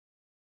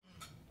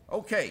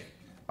Okay,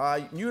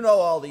 you know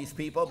all these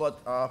people, but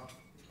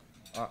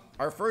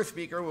our first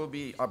speaker will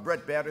be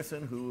Brett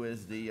Batterson, who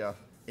is the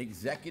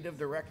executive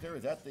director,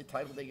 is that the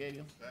title they gave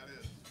you? That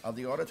is. Of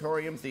the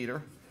Auditorium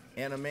Theater,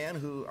 and a man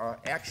who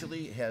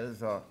actually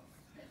has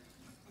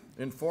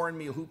informed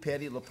me who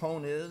Patti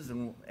LuPone is,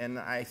 and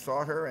I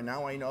saw her, and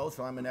now I know,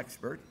 so I'm an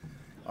expert.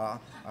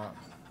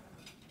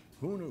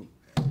 Who knew?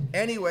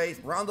 Anyways,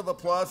 round of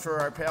applause for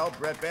our pal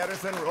Brett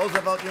Batterson,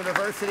 Roosevelt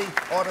University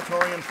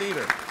Auditorium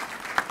Theater.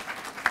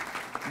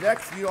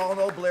 Next, you all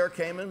know Blair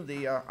Kamin,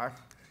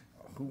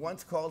 who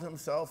once called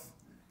himself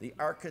the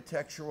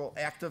architectural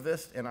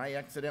activist, and I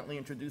accidentally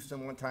introduced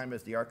him one time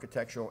as the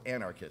architectural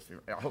anarchist.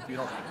 I hope you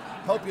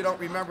don't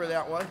remember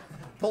that one.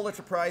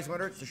 Pulitzer Prize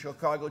winner, it's the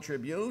Chicago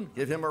Tribune.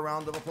 Give him a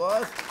round of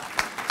applause.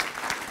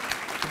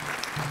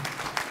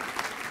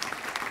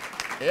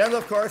 And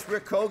of course,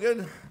 Rick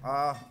Kogan,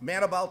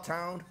 man about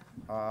town,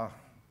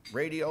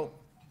 radio,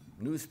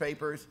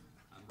 newspapers.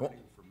 I'm running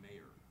for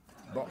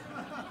mayor.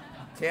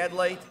 Tad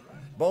late,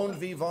 bon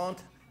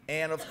vivant,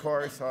 and of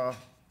course,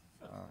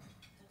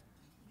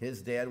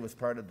 his dad was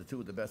part of two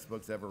of the best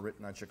books ever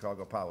written on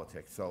Chicago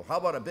politics. So how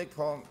about a big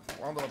round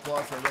of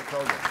applause for Rick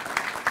Kogan.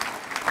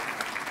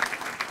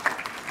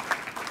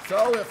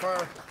 So if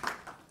our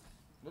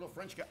little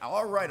French guy,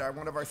 all right,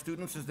 one of our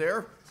students is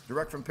there,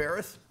 direct from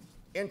Paris,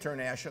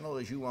 international,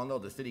 as you all know,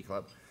 the City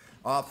Club.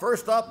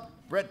 First up,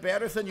 Brett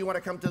Batterson, you want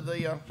to come to the,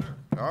 Sure.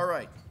 All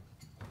right.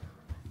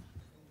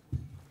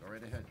 Go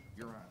right ahead,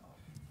 you're on.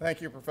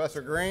 Thank you,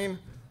 Professor Green.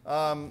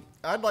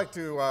 I'd like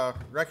to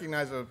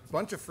recognize a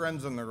bunch of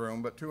friends in the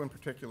room, but two in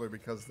particular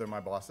because they're my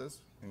bosses,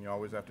 and you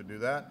always have to do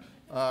that.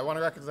 I want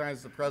to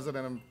recognize the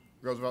president of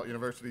Roosevelt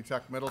University,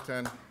 Chuck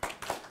Middleton.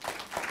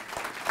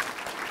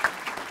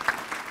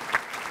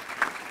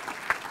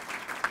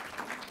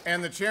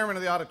 And the chairman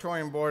of the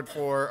auditorium board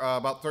for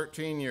about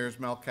 13 years,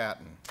 Mel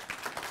Catton.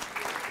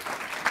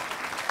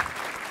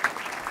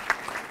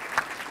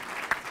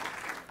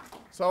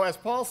 So as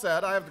Paul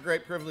said, I have the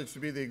great privilege to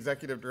be the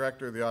executive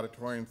director of the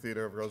Auditorium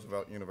Theater of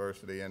Roosevelt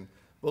University. And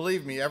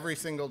believe me, every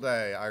single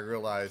day I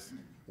realize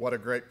what a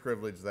great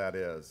privilege that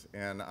is.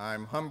 And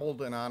I'm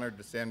humbled and honored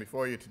to stand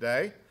before you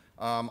today,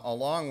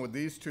 along with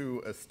these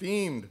two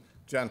esteemed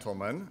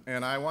gentlemen.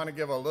 And I want to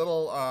give a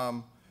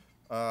little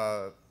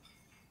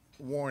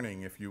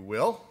warning, if you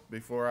will,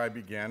 before I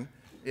begin.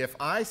 If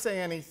I say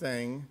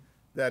anything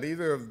that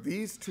either of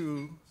these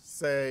two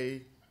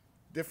say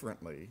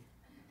differently,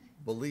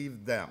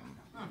 believe them.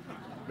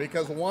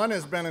 Because one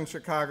has been in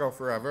Chicago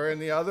forever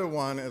and the other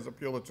one is a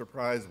Pulitzer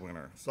Prize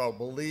winner. So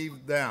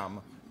believe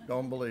them,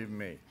 don't believe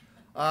me.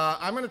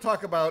 I'm going to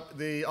talk about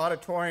the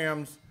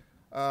auditorium's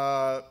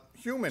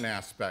human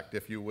aspect,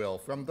 if you will,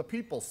 from the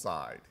people's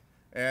side.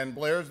 And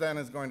Blair's then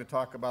is going to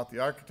talk about the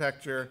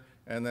architecture,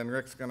 and then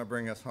Rick's going to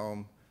bring us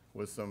home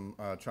with some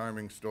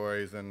charming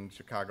stories and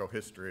Chicago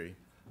history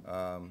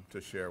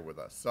to share with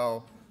us.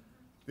 So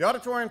the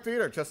Auditorium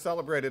Theater just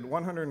celebrated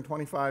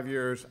 125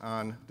 years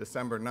on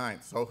December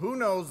 9th. So who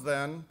knows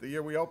then the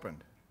year we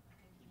opened?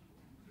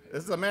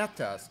 This is a math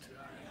test.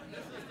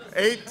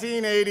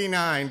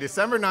 1889,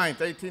 December 9th,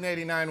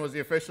 1889 was the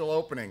official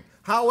opening.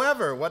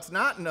 However, what's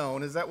not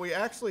known is that we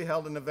actually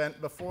held an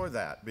event before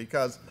that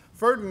because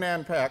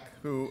Ferdinand Peck,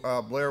 who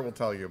Blair will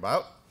tell you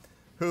about,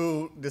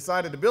 who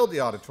decided to build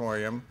the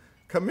auditorium,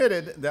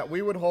 committed that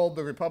we would hold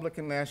the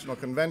Republican National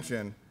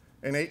Convention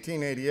in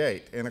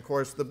 1888, and of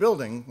course the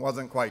building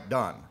wasn't quite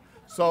done.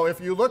 So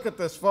if you look at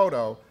this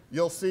photo,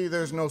 you'll see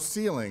there's no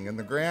ceiling and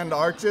the grand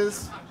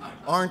arches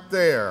aren't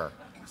there.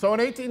 So in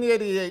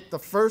 1888, the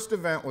first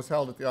event was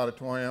held at the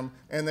auditorium,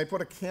 and they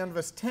put a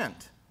canvas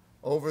tent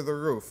over the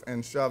roof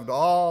and shoved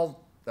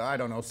all, I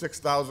don't know,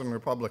 6,000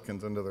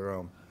 Republicans into the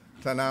room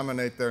to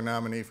nominate their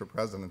nominee for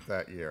president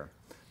that year.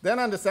 Then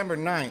on December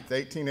 9th,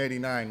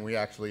 1889, we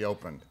actually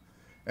opened.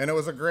 And it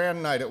was a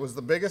grand night. It was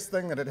the biggest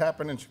thing that had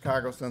happened in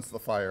Chicago since the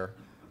fire,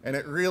 and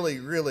it really,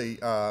 really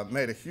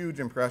made a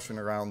huge impression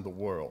around the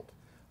world.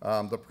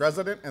 The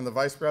president and the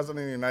vice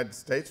president of the United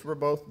States were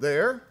both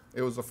there.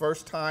 It was the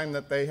first time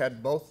that they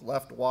had both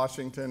left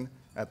Washington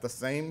at the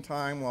same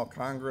time while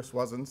Congress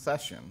was in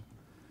session.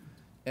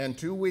 And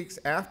 2 weeks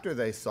after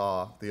they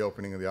saw the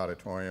opening of the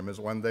auditorium is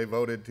when they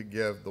voted to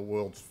give the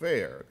World's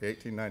Fair, the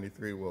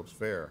 1893 World's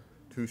Fair,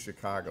 to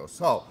Chicago.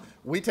 So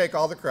we take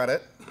all the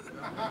credit.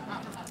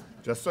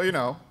 Just so you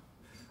know.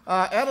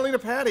 Adelina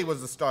Patti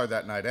was the star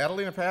that night.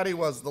 Adelina Patti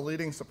was the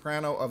leading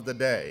soprano of the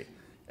day.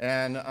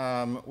 And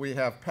we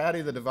have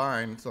Patti the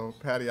Divine, so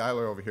Patty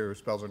Eiler over here, who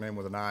spells her name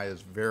with an I,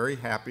 is very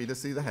happy to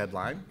see the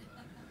headline.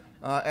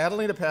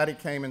 Adelina Patti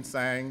came and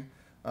sang.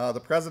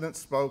 The president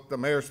spoke, the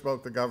mayor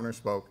spoke, the governor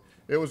spoke.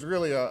 It was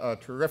really a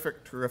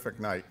terrific, terrific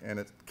night, and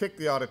it kicked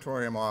the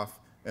auditorium off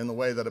in the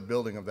way that a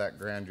building of that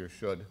grandeur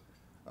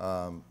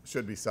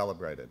should be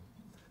celebrated.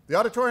 The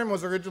auditorium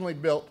was originally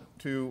built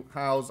to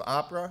house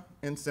opera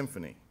and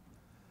symphony.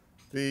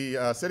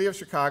 The city of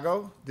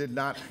Chicago did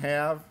not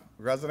have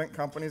resident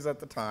companies at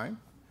the time,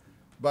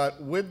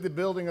 but with the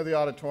building of the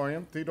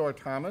auditorium, Theodore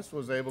Thomas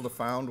was able to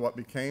found what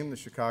became the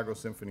Chicago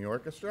Symphony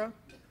Orchestra,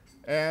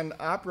 and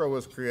opera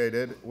was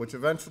created, which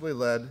eventually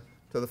led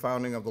to the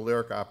founding of the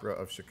Lyric Opera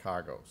of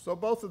Chicago. So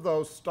both of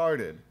those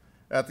started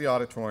at the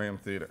Auditorium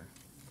Theater.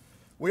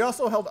 We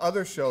also held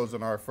other shows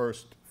in our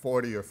first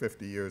 40 or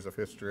 50 years of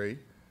history.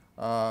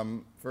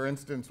 For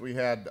instance, we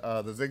had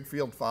the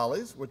Ziegfeld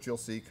Follies, which you'll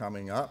see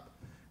coming up.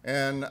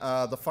 And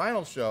the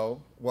final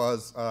show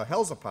was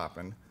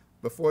Hellzapoppin'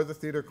 before the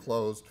theater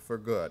closed for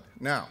good.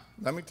 Now,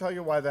 let me tell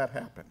you why that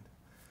happened.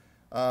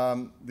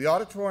 The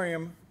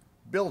auditorium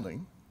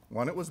building,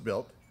 when it was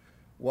built,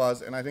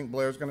 was, and I think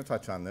Blair's going to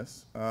touch on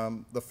this,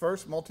 the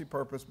first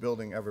multi-purpose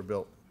building ever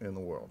built in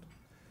the world.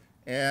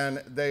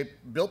 And they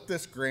built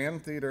this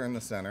grand theater in the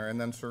center and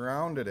then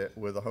surrounded it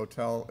with a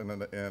hotel and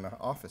an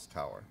office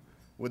tower,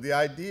 with the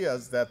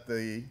ideas that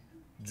the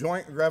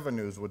joint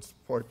revenues would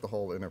support the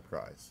whole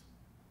enterprise.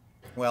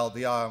 Well,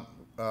 the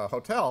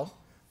hotel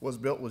was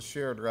built with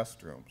shared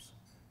restrooms.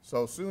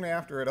 So soon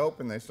after it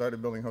opened, they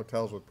started building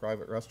hotels with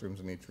private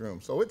restrooms in each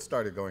room. So it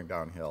started going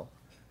downhill.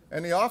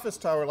 And the office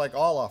tower, like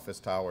all office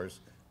towers,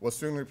 was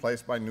soon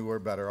replaced by newer,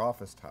 better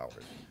office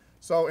towers.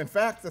 So in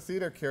fact, the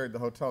theater carried the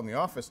hotel and the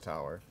office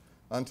tower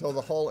until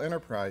the whole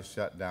enterprise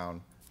shut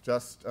down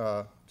just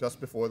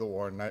before the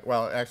war,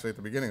 well, actually at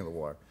the beginning of the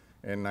war,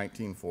 in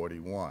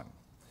 1941.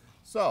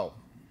 So,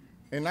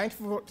 in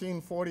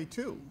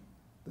 1942,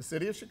 the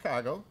city of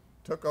Chicago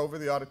took over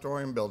the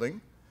auditorium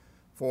building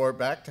for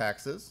back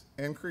taxes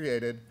and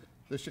created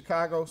the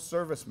Chicago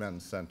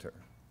Servicemen's Center.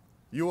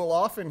 You will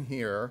often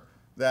hear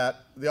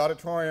that the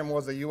auditorium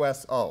was a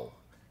USO,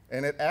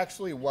 and it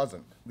actually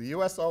wasn't. The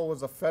USO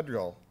was a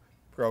federal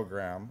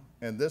program,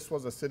 and this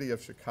was a City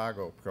of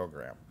Chicago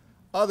program.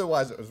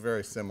 Otherwise, it was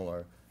very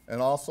similar, and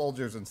all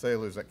soldiers and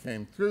sailors that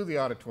came through the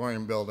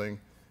auditorium building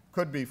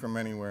could be from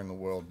anywhere in the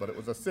world, but it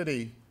was a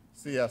city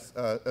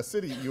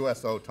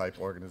USO type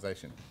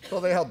organization. So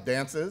they held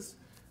dances.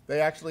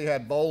 They actually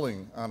had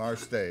bowling on our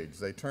stage.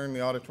 They turned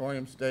the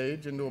auditorium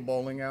stage into a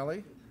bowling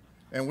alley,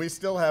 and we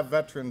still have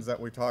veterans that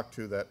we talk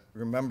to that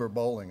remember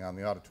bowling on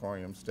the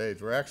auditorium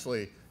stage. We're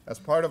actually, as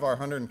part of our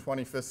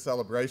 125th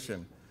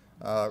celebration,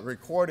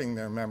 recording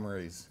their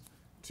memories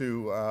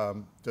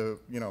to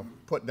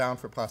put down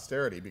for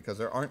posterity, because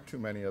there aren't too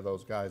many of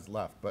those guys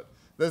left. But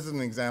this is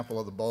an example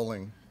of the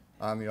bowling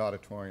on the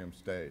auditorium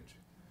stage.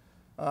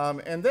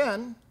 And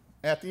then,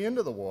 at the end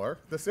of the war,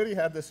 the city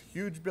had this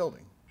huge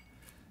building.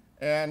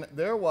 And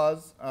there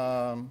was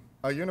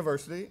a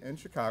university in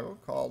Chicago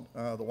called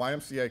the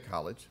YMCA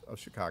College of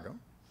Chicago.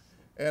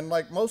 And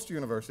like most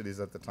universities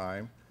at the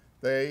time,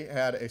 they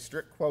had a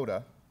strict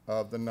quota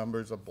of the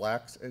numbers of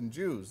blacks and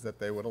Jews that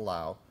they would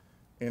allow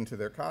into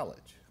their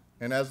college.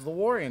 And as the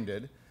war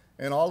ended,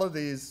 and all of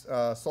these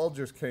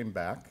soldiers came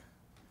back,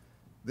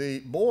 the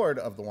board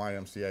of the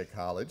YMCA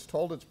College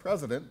told its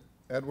president,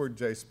 Edward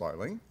J.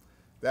 Sparling,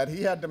 that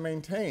he had to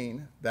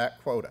maintain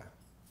that quota.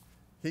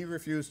 He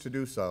refused to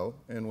do so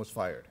and was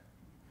fired.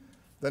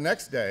 The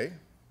next day,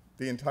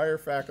 the entire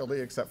faculty,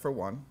 except for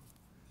one,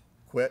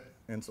 quit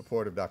in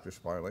support of Dr.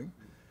 Sparling.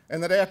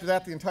 And the day after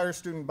that, the entire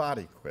student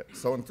body quit.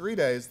 So in 3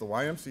 days, the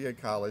YMCA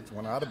College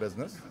went out of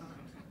business.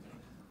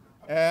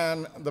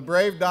 And the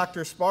brave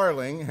Dr.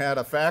 Sparling had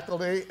a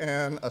faculty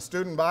and a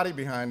student body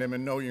behind him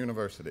and no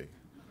university.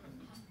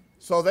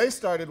 So they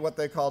started what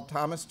they called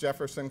Thomas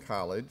Jefferson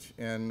College,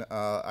 and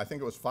I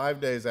think it was 5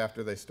 days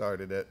after they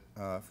started it,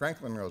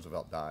 Franklin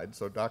Roosevelt died.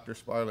 So Dr.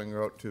 Sparling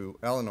wrote to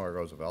Eleanor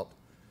Roosevelt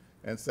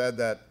and said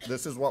that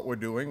this is what we're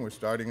doing. We're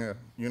starting a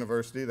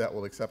university that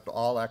will accept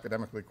all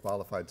academically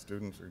qualified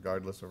students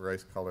regardless of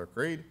race, color,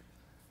 creed,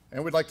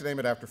 and we'd like to name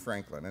it after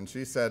Franklin. And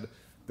she said,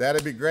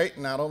 that'd be great.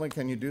 Not only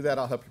can you do that,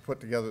 I'll help you put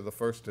together the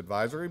first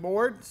advisory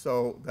board.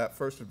 So that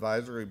first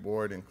advisory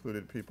board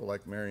included people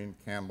like Marion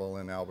Campbell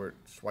and Albert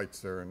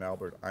Schweitzer and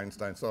Albert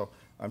Einstein. So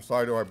I'm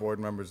sorry to our board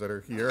members that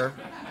are here.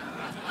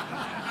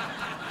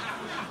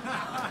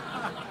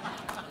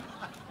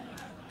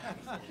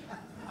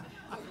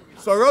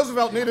 So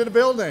Roosevelt needed a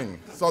building.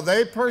 So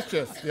they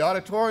purchased the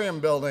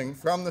auditorium building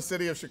from the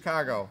city of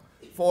Chicago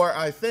for,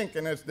 I think,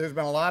 and there's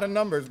been a lot of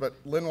numbers, but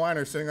Lynn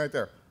Weiner's sitting right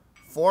there,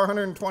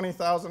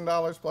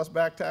 $420,000 plus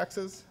back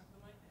taxes?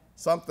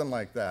 Something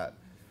like that.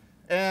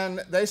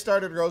 And they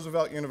started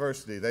Roosevelt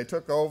University. They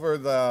took over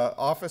the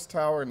office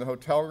tower and the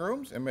hotel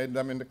rooms and made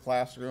them into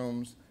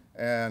classrooms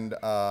and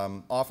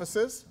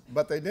offices,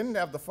 but they didn't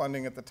have the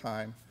funding at the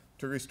time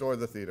to restore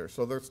the theater.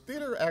 So the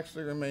theater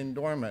actually remained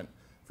dormant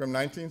from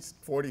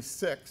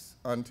 1946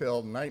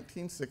 until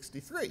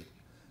 1963,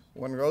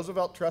 when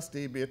Roosevelt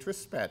trustee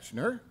Beatrice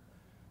Spachner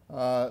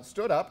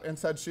stood up and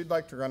said she'd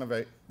like to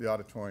renovate the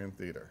Auditorium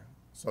Theater.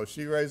 So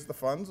she raised the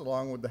funds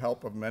along with the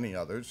help of many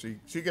others.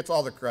 She gets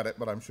all the credit,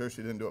 but I'm sure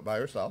she didn't do it by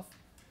herself.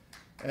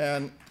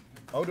 And,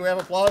 oh, do we have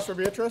applause for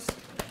Beatrice?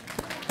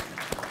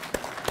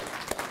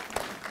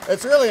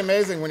 It's really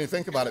amazing when you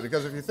think about it,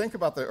 because if you think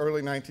about the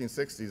early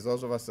 1960s,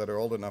 those of us that are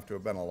old enough to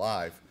have been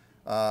alive,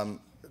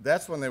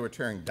 that's when they were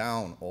tearing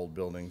down old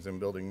buildings and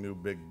building new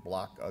big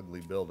block ugly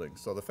buildings.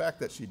 So the fact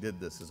that she did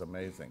this is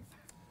amazing.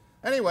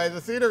 Anyway,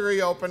 the theater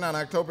reopened on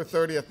October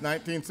 30th,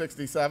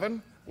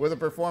 1967 with a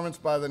performance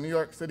by the New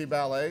York City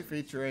Ballet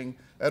featuring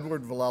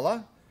Edward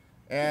Villella.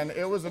 And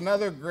it was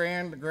another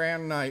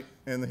grand night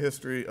in the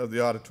history of the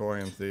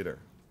Auditorium Theater.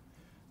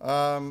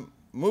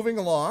 Moving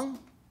along,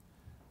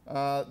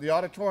 the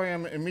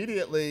Auditorium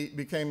immediately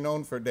became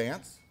known for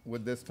dance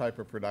with this type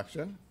of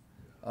production.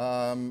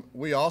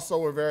 We also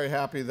were very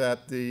happy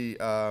that the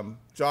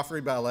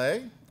Joffrey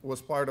Ballet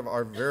was part of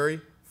our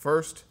very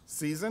first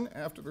season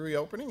after the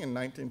reopening in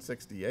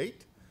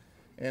 1968.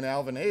 And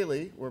Alvin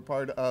Ailey were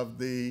part of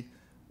the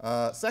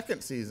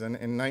second season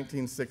in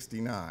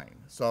 1969.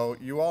 So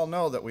you all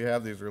know that we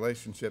have these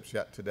relationships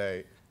yet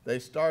today. They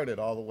started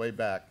all the way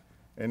back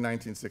in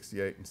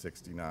 1968 and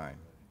 69.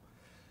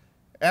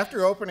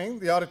 After opening,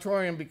 the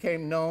Auditorium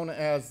became known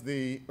as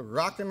the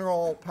Rock and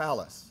Roll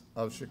Palace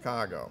of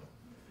Chicago.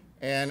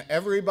 And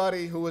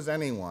everybody who was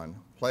anyone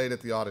played at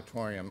the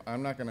Auditorium.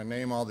 I'm not going to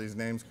name all these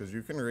names because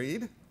you can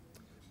read.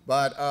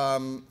 But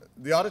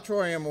the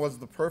Auditorium was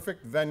the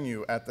perfect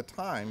venue at the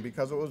time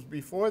because it was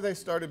before they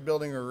started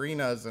building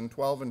arenas and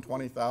 12 and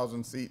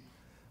 20,000 seat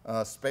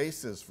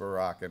spaces for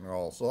rock and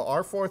roll. So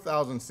our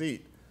 4,000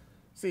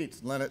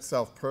 seats lent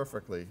itself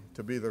perfectly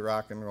to be the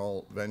rock and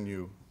roll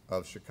venue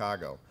of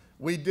Chicago.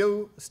 We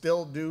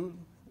still do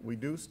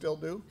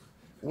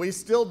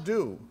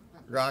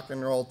rock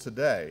and roll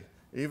today,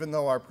 even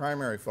though our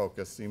primary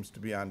focus seems to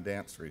be on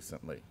dance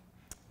recently.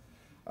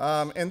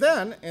 And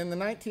then in the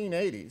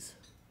 1980s,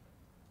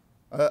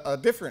 a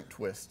different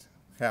twist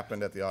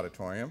happened at the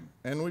Auditorium,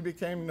 and we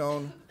became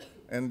known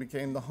and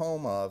became the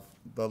home of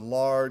the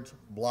large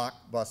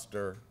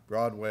blockbuster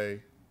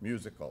Broadway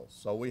musicals.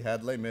 So we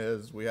had Les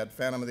Mis, we had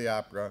Phantom of the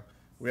Opera,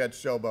 we had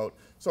Showboat.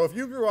 So if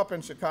you grew up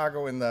in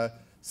Chicago in the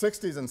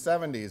 60s and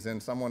 70s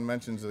and someone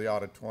mentions the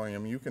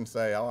Auditorium, you can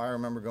say, oh, I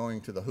remember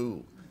going to The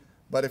Who.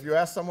 But if you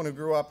ask someone who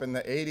grew up in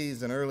the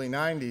 80s and early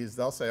 90s,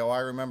 they'll say, oh, I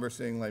remember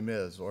seeing Les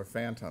Mis or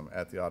Phantom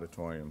at the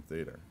Auditorium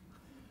Theater.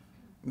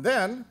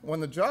 Then, when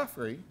the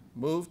Joffrey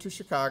moved to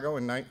Chicago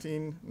in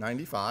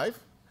 1995,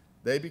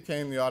 they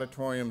became the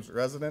Auditorium's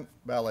resident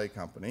ballet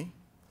company,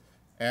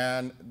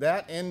 and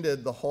that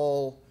ended the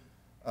whole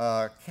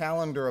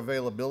calendar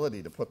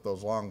availability to put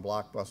those long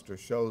blockbuster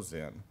shows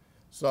in.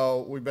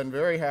 So we've been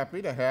very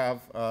happy to have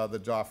the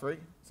Joffrey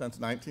since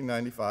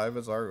 1995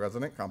 as our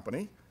resident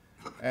company,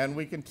 and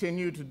we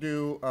continue to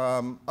do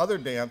other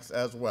dance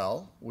as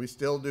well. We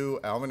still do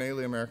Alvin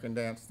Ailey American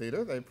Dance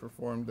Theater. They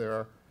performed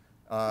there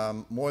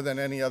more than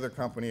any other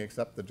company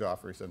except the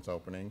Joffrey since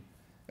opening,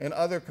 and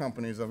other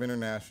companies of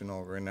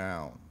international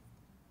renown.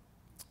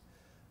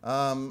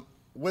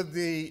 With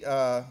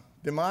the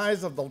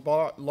demise of the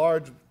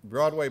large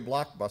Broadway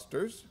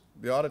blockbusters,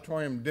 the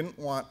Auditorium didn't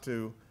want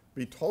to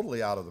be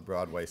totally out of the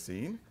Broadway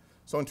scene.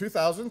 So in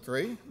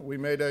 2003, we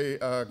made an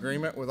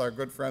agreement with our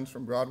good friends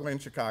from Broadway in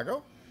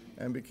Chicago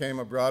and became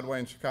a Broadway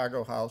and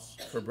Chicago house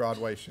for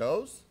Broadway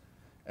shows.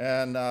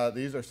 And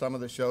these are some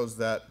of the shows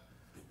that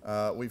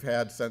we've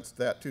had since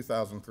that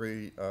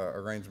 2003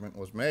 arrangement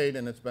was made,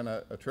 and it's been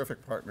a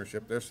terrific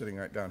partnership. They're sitting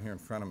right down here in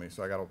front of me,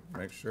 so I got to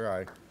make sure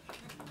I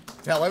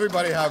tell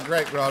everybody how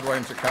great Broadway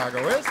in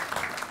Chicago is.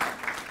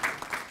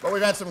 But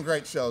we've had some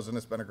great shows, and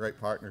it's been a great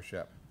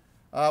partnership.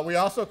 We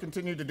also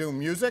continue to do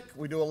music.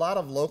 We do a lot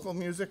of local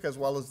music as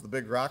well as the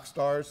big rock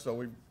stars, so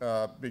we've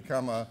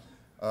become a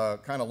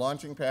kind of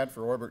launching pad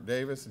for Orbert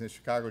Davis and his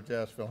Chicago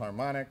Jazz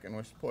Philharmonic, and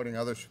we're supporting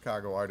other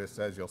Chicago artists,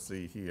 as you'll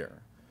see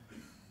here.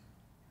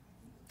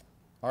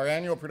 Our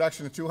annual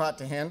production of Too Hot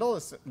to Handle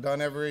is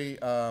done every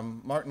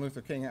Martin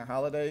Luther King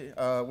holiday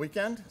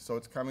weekend, so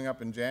it's coming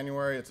up in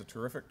January. It's a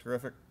terrific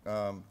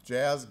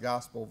jazz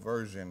gospel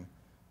version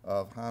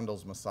of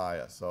Handel's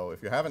Messiah. So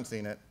if you haven't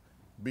seen it,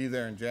 be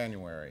there in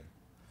January.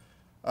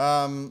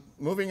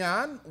 Moving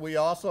on, we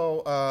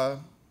also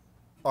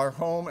are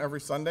home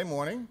every Sunday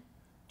morning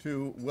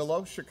to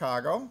Willow,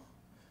 Chicago.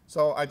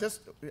 So I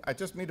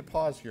just need to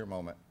pause here a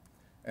moment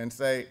and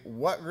say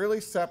what really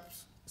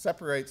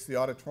separates the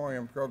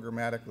Auditorium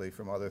programmatically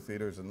from other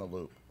theaters in the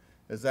Loop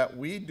is that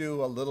we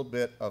do a little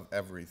bit of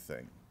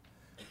everything.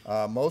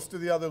 Most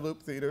of the other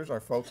Loop theaters are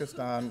focused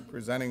on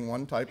presenting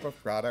one type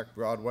of product,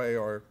 Broadway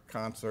or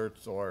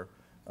concerts or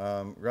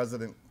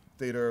resident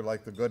theater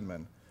like the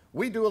Goodman.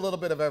 We do a little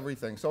bit of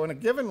everything. So in a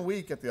given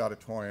week at the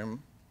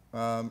Auditorium,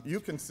 you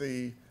can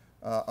see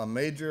a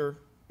major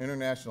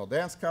international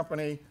dance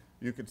company,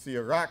 you can see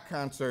a rock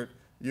concert,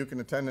 you can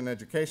attend an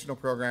educational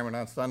program, and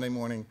on Sunday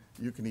morning,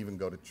 you can even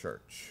go to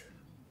church.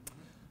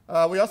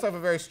 We also have a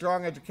very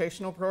strong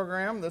educational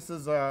program. This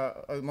is,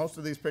 most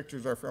of these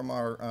pictures are from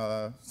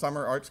our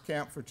summer arts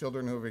camp for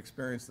children who have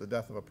experienced the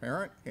death of a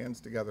parent, Hands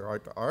Together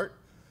Heart to Art.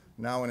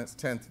 Now in its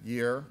 10th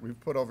year, we've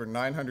put over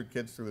 900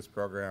 kids through this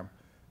program,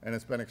 and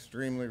it's been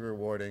extremely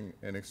rewarding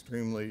and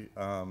extremely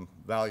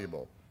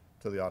valuable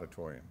to the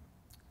Auditorium.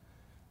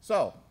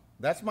 So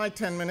that's my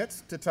 10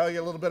 minutes to tell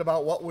you a little bit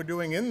about what we're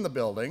doing in the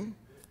building.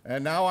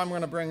 And now I'm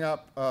going to bring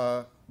up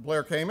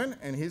Blair Kamin,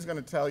 and he's going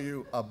to tell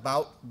you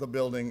about the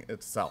building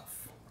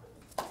itself.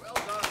 Well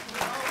done.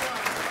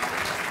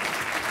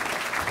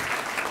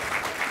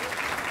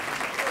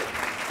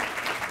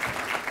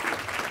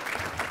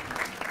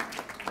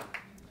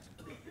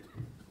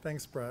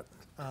 Thanks, Brett.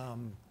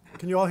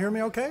 Can you all hear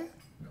me okay?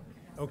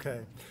 Okay.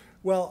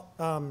 Well,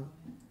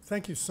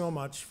 thank you so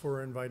much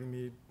for inviting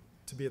me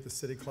to be at the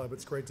City Club.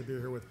 It's great to be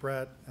here with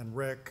Brett and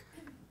Rick.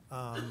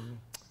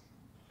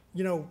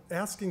 You know,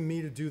 asking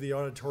me to do the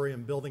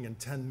auditorium building in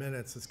 10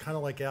 minutes is kind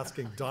of like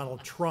asking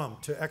Donald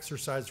Trump to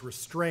exercise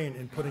restraint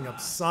in putting up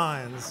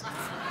signs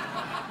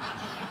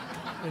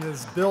in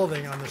his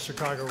building on the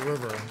Chicago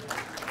River.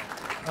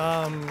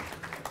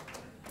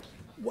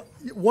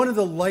 One of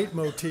the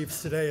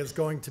leitmotifs today is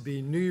going to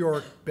be New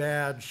York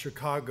bad,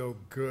 Chicago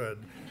good.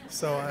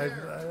 So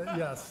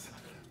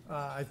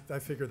I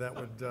figured that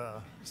would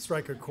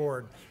strike a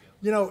chord.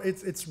 You know,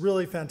 it's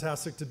really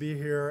fantastic to be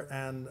here,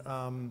 and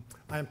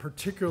I'm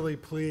particularly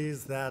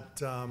pleased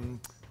that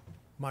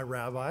my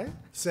rabbi,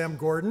 Sam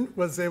Gordon,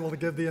 was able to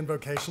give the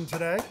invocation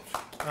today.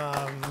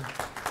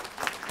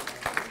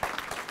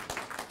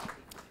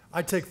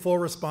 I take full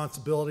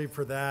responsibility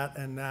for that,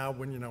 and now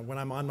when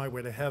I'm on my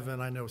way to heaven,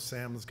 I know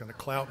Sam is going to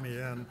clout me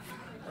in.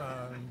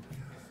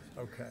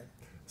 Okay.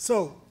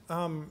 So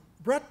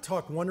Brett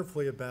talked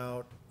wonderfully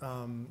about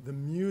the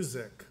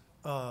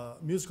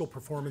musical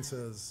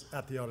performances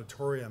at the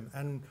auditorium.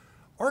 And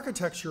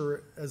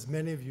architecture, as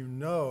many of you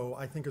know,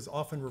 I think is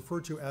often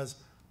referred to as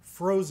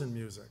frozen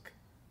music.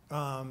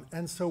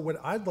 And so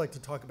what I'd like to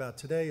talk about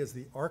today is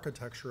the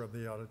architecture of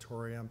the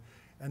auditorium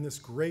and this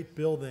great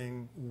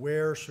building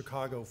where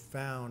Chicago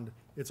found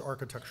its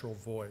architectural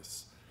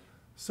voice.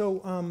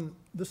 So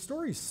the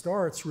story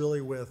starts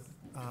really with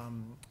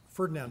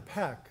Ferdinand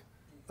Peck,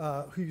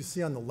 who you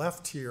see on the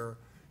left here.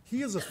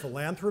 He is a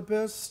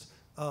philanthropist,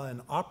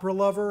 an opera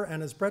lover,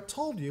 and as Brett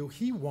told you,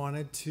 he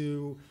wanted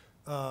to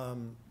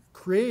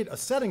create a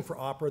setting for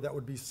opera that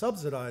would be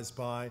subsidized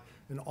by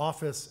an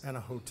office and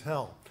a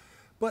hotel.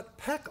 But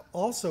Peck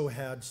also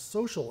had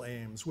social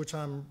aims, which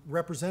I'm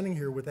representing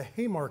here with the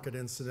Haymarket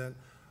incident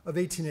of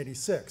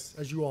 1886.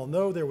 As you all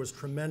know, there was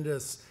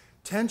tremendous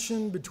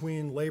tension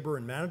between labor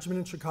and management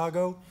in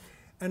Chicago.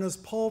 And as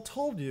Paul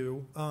told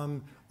you,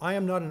 I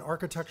am not an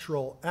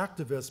architectural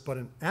activist, but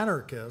an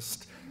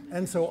anarchist.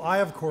 And so I,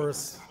 of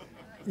course,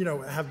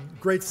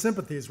 have great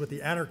sympathies with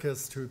the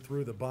anarchists who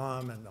threw the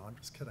bomb, and no, I'm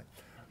just kidding.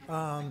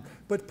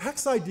 But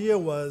Peck's idea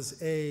was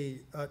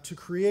to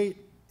create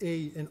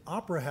an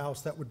opera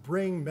house that would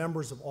bring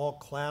members of all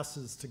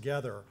classes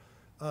together.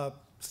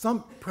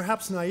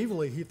 Perhaps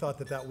naively, he thought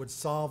that would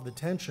solve the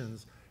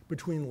tensions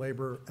between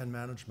labor and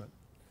management.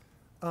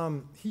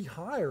 He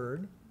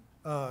hired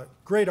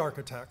great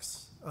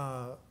architects,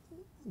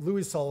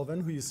 Louis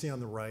Sullivan, who you see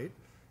on the right,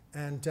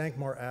 and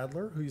Dankmar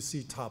Adler, who you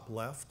see top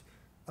left.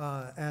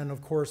 And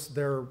of course,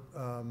 their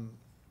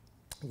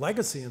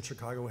legacy in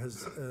Chicago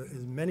has,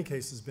 in many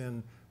cases,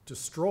 been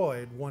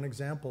destroyed. One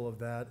example of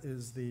that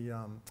is the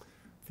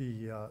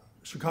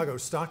Chicago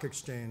Stock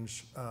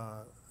Exchange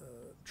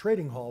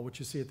trading hall, which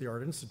you see at the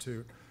Art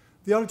Institute.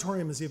 The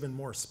auditorium is even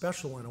more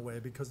special in a way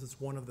because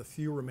it's one of the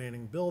few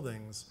remaining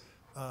buildings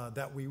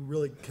that we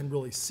can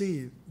really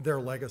see their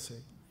legacy.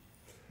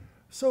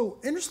 So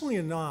interestingly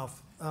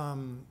enough,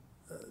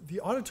 the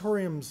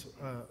auditorium's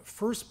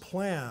first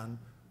plan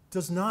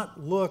does not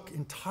look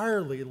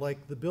entirely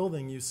like the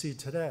building you see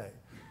today.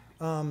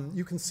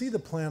 You can see the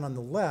plan on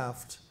the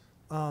left.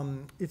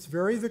 It's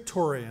very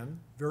Victorian,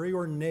 very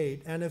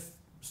ornate, and if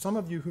some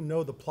of you who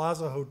know the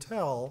Plaza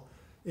Hotel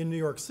in New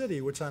York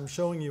City, which I'm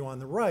showing you on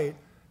the right,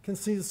 can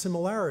see the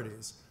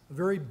similarities. A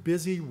very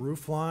busy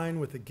roof line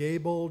with a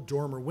gable,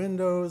 dormer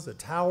windows, a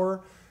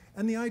tower,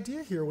 and the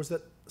idea here was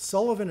that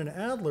Sullivan and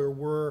Adler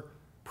were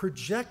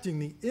projecting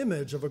the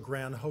image of a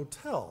grand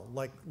hotel,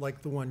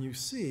 like the one you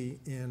see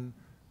in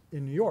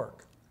New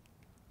York.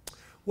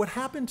 What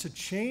happened to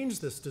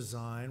change this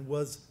design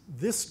was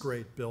this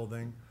great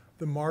building,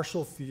 the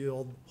Marshall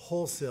Field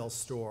Wholesale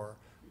Store,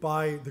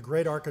 by the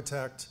great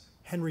architect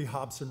Henry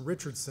Hobson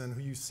Richardson,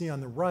 who you see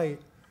on the right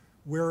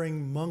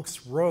wearing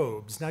monk's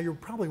robes. Now you're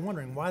probably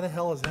wondering, why the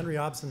hell is Henry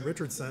Hobson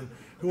Richardson,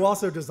 who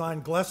also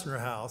designed Glessner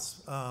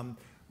House,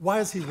 why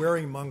is he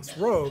wearing monk's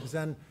robes?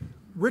 And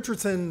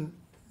Richardson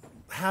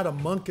had a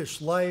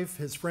monkish life.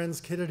 His friends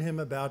kidded him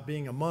about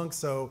being a monk,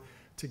 so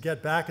to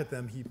get back at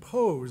them, he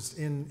posed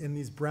in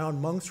these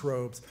brown monk's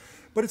robes.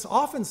 But it's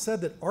often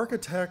said that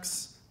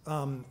architects'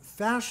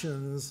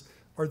 fashions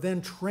are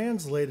then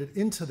translated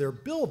into their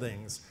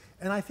buildings.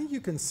 And I think you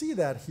can see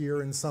that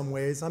here in some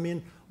ways. I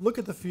mean, look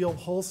at the Field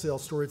Wholesale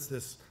Store. It's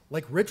this,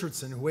 like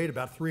Richardson, who weighed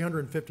about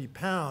 350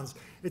 pounds.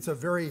 It's a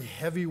very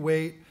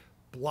heavyweight,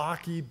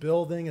 blocky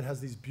building. It has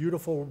these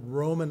beautiful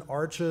Roman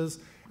arches.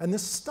 And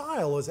this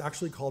style is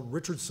actually called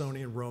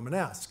Richardsonian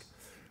Romanesque.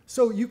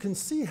 So you can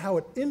see how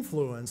it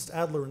influenced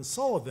Adler and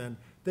Sullivan.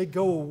 They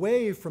go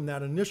away from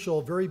that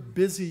initial very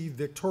busy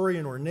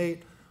Victorian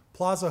ornate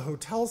Plaza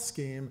Hotel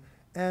scheme,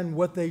 and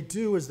what they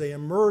do is they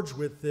emerge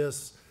with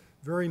this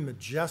very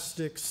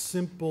majestic,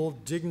 simple,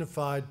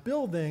 dignified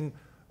building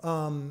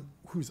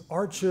whose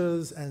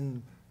arches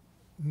and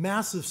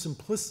massive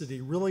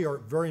simplicity really are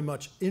very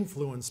much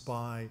influenced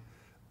by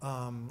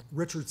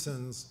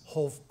Richardson's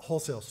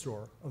wholesale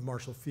store of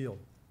Marshall Field.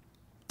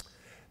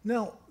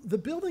 Now, the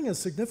building is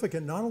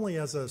significant not only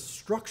as a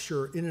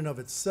structure in and of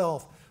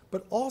itself,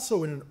 but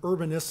also in an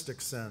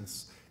urbanistic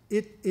sense.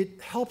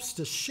 It helps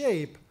to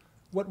shape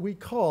what we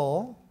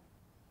call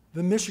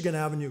the Michigan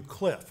Avenue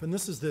Cliff. And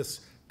this is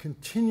this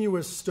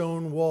continuous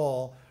stone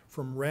wall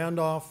from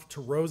Randolph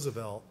to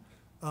Roosevelt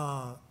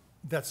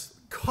that's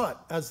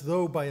cut as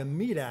though by a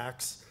meat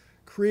axe,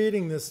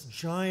 creating this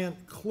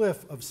giant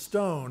cliff of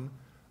stone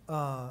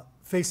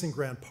facing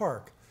Grant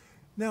Park.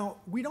 Now,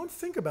 we don't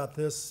think about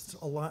this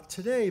a lot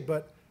today,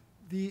 but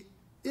the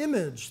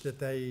image that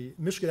the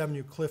Michigan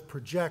Avenue Cliff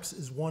projects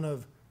is one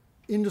of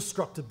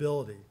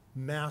indestructibility,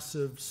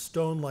 massive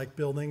stone-like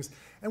buildings.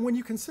 And when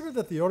you consider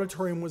that the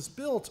auditorium was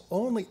built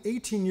only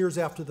 18 years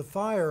after the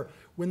fire,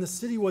 when the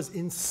city was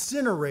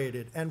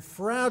incinerated and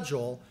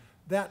fragile,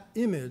 that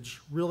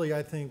image really,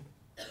 I think,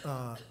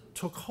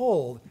 took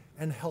hold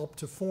and helped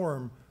to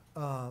form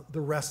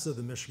the rest of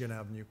the Michigan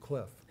Avenue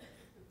Cliff.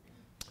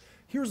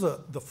 Here's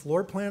the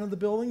floor plan of the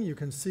building. You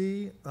can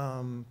see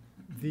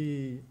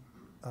the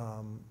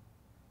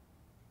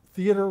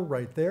theater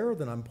right there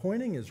that I'm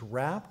pointing is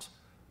wrapped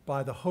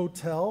by the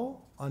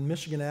hotel on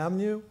Michigan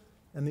Avenue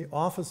and the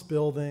office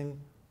building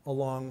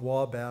along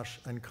Wabash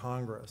and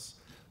Congress.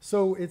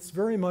 So it's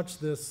very much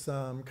this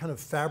kind of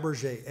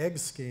Fabergé egg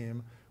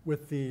scheme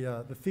with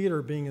the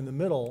theater being in the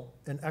middle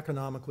and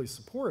economically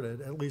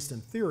supported, at least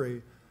in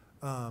theory,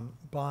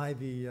 by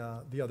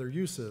the other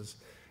uses.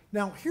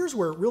 Now, here's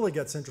where it really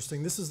gets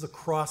interesting. This is the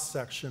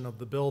cross-section of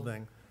the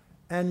building.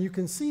 And you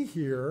can see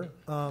here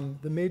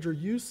the major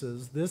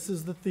uses. This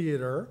is the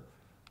theater.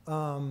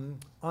 On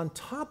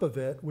top of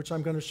it, which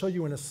I'm going to show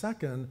you in a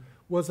second,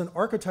 was an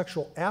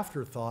architectural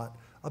afterthought,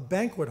 a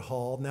banquet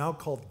hall, now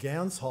called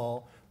Gans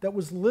Hall, that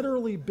was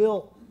literally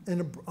built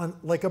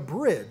like a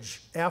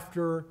bridge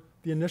after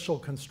the initial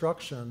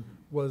construction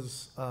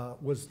was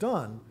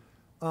done.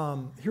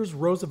 Here's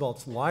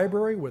Roosevelt's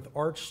library with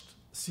arched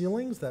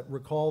ceilings that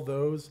recall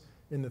those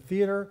in the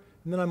theater.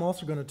 And then I'm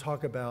also going to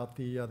talk about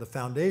the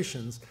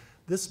foundations.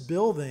 This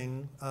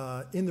building,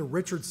 in the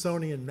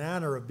Richardsonian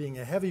manner of being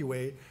a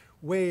heavyweight,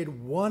 weighed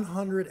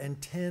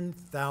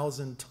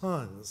 110,000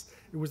 tons.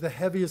 It was the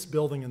heaviest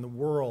building in the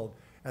world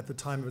at the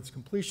time of its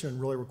completion and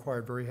really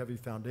required very heavy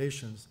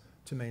foundations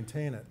to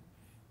maintain it.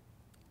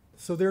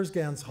 So there's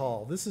Gans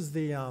Hall. This is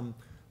the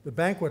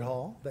banquet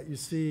hall that you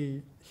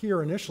see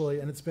here initially,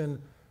 and it's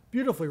been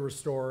beautifully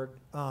restored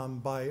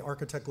by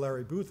architect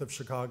Larry Booth of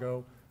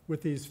Chicago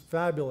with these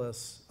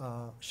fabulous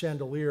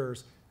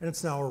chandeliers, and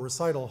it's now a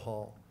recital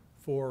hall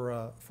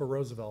for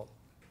Roosevelt.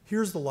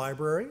 Here's the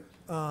library,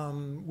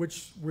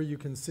 where you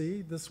can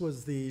see this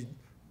was the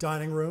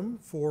dining room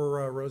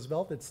for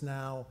Roosevelt. It's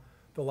now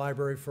the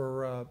library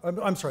for,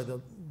 I'm sorry,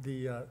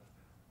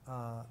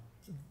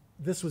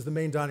 this was the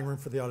main dining room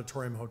for the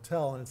Auditorium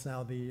Hotel, and it's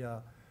now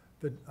the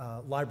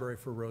library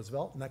for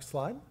Roosevelt. Next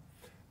slide.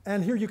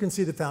 And here you can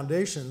see the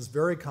foundations,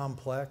 very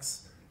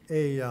complex,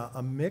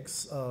 a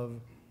mix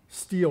of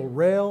steel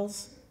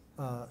rails,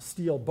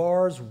 steel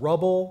bars,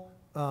 rubble,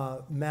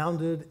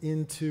 mounded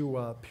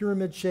into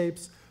pyramid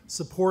shapes,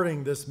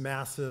 supporting this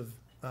massive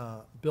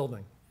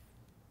building.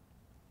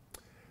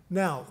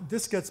 Now,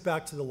 this gets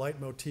back to the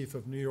leitmotif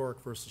of New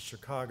York versus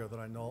Chicago that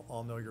I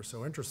all know you're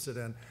so interested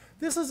in.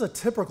 This is a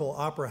typical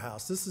opera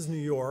house. This is New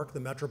York, the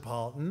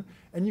Metropolitan,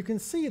 and you can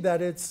see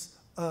that it's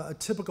a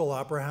typical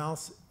opera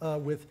house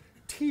with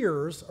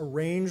tiers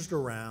arranged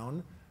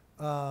around,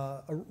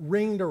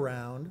 ringed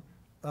around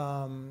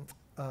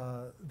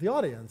the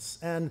audience.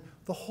 And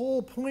the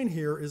whole point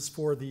here is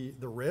for the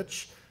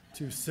rich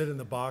to sit in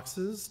the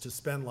boxes, to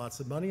spend lots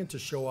of money, and to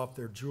show off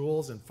their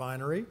jewels and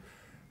finery.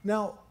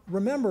 Now,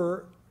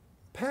 remember,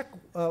 Peck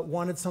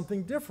wanted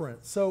something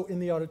different. So in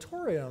the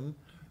auditorium,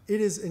 it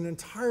is an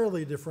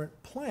entirely different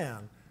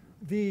plan.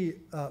 The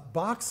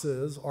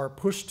boxes are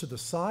pushed to the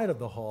side of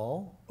the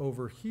hall,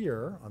 over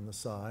here on the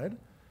side,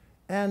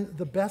 and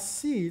the best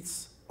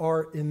seats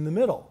are in the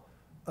middle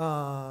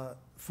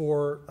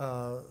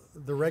for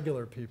the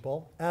regular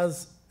people,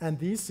 and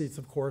these seats,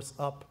 of course,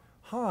 up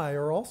high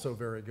are also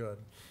very good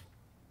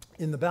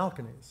in the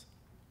balconies.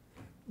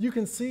 You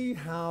can see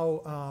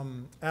how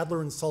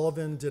Adler and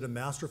Sullivan did a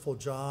masterful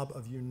job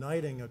of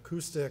uniting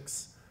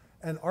acoustics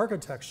and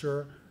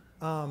architecture.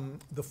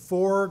 The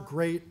four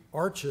great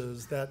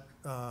arches that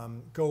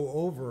go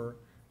over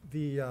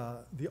the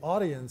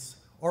audience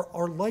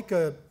are like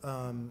a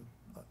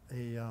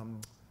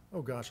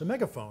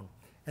megaphone,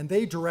 and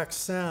they direct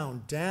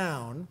sound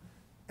down,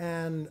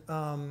 and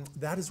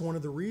that is one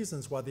of the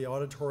reasons why the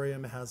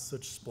auditorium has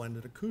such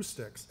splendid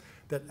acoustics,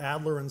 that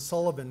Adler and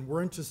Sullivan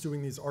weren't just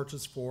doing these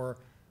arches for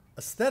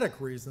aesthetic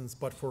reasons,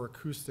 but for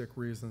acoustic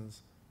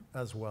reasons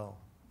as well.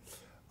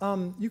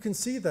 You can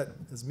see that,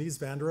 as Mies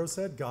van der Rohe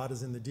said, God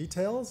is in the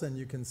details, and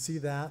you can see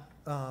that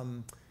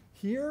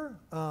here.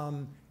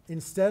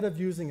 Instead of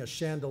using a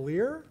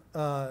chandelier,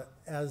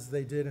 as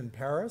they did in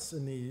Paris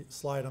in the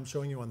slide I'm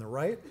showing you on the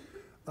right,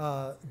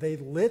 they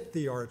lit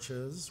the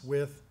arches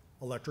with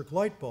electric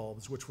light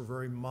bulbs, which were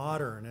very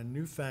modern and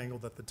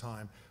newfangled at the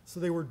time. So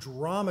they were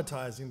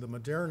dramatizing the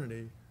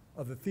modernity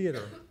of the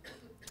theater.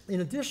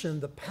 In addition,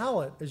 the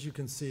palette, as you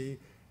can see,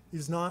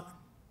 is not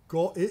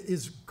gold. It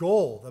is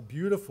gold, a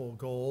beautiful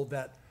gold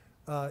that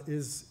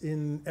is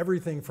in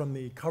everything from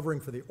the covering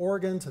for the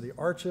organ to the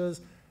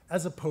arches,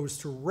 as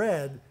opposed to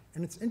red.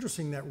 And it's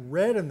interesting that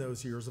red in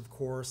those years, of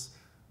course,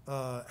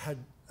 had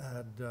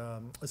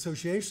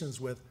associations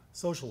with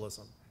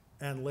socialism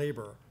and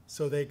labor.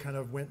 So they kind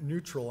of went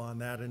neutral on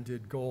that and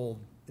did gold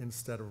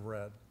instead of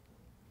red.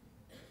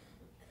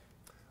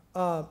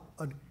 A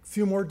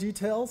few more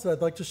details that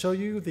I'd like to show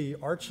you. The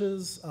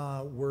arches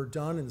were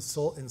done in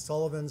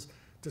Sullivan's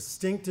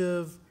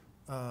distinctive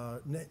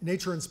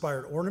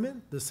nature-inspired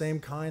ornament, the same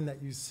kind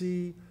that you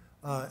see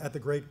at the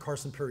great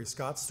Carson Perry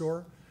Scott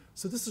store.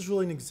 So this is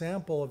really an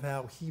example of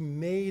how he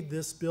made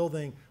this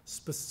building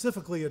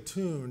specifically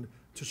attuned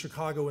to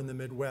Chicago in the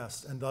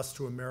Midwest and thus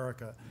to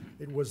America.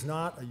 It was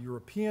not a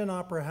European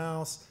opera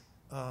house,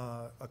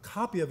 a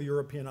copy of a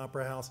European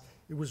opera house.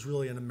 It was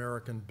really an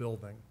American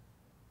building.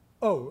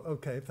 Oh,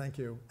 okay, thank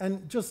you.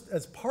 And just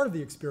as part of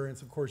the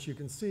experience, of course, you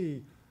can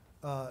see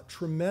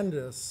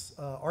tremendous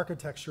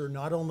architecture,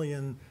 not only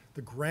in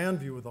the grand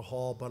view of the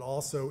hall, but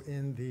also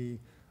in the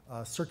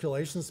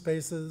circulation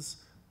spaces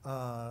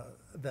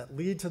that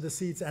lead to the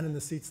seats and in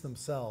the seats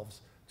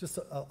themselves. Just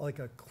like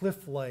a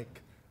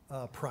cliff-like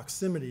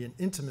proximity and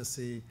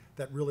intimacy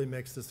that really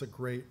makes this a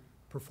great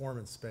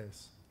performance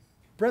space.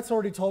 Brett's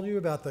already told you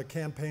about the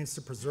campaigns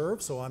to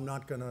preserve, so I'm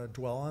not going to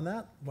dwell on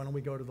that. Why don't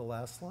we go to the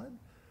last slide?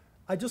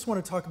 I just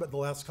want to talk about the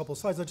last couple of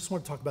slides. I just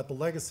want to talk about the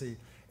legacy.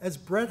 As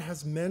Brett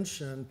has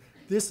mentioned,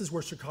 this is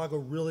where Chicago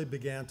really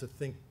began to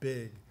think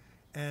big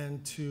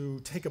and to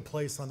take a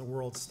place on the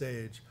world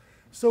stage.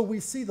 So we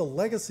see the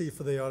legacy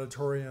for the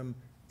auditorium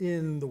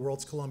in the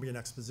World's Columbian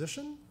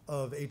Exposition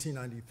of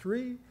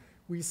 1893.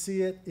 We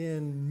see it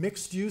in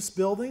mixed-use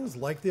buildings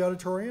like the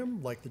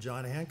auditorium, like the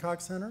John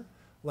Hancock Center.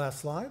 Last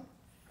slide.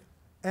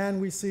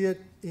 And we see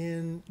it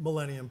in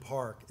Millennium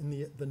Park,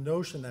 in the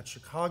notion that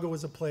Chicago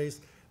is a place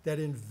that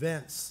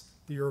invents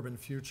the urban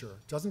future.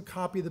 Doesn't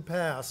copy the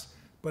past,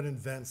 but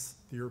invents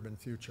the urban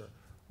future.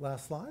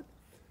 Last slide.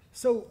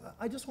 So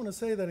I just want to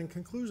say that in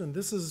conclusion,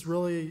 this is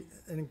really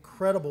an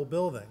incredible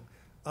building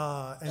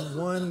and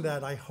one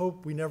that I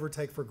hope we never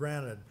take for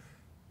granted.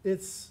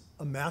 It's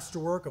a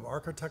masterwork of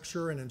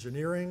architecture and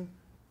engineering.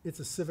 It's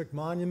a civic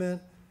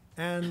monument.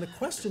 And the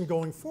question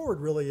going forward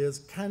really is,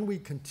 can we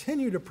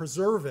continue to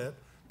preserve it,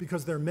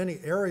 because there are many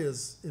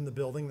areas in the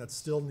building that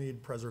still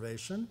need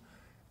preservation?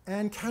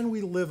 And can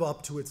we live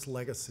up to its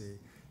legacy?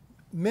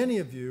 Many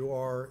of you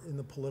are in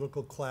the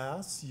political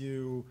class.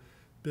 You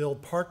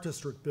build park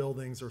district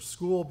buildings or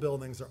school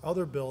buildings or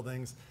other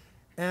buildings.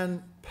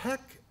 And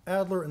Peck,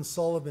 Adler, and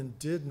Sullivan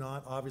did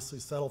not obviously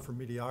settle for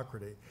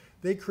mediocrity.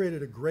 They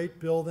created a great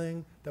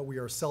building that we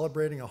are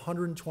celebrating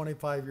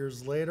 125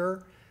 years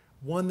later,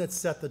 one that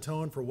set the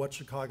tone for what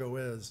Chicago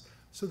is.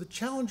 So the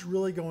challenge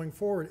really going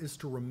forward is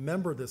to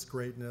remember this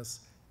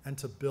greatness and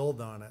to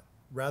build on it,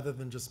 rather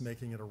than just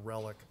making it a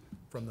relic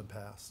from the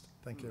past.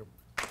 Thank you.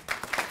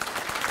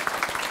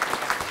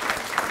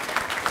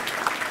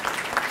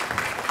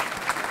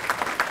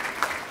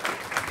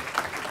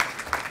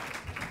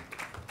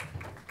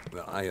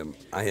 Well,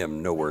 I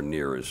am nowhere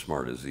near as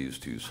smart as these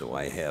two, so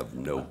I have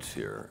notes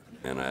here,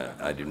 and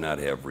I do not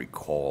have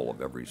recall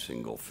of every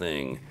single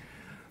thing.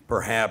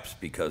 Perhaps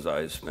because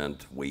I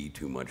spent way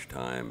too much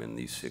time in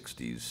the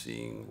 60s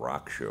seeing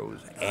rock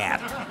shows at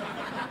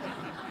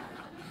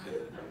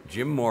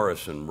Jim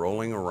Morrison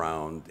rolling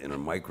around in a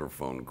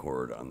microphone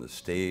cord on the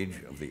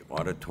stage of the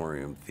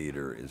Auditorium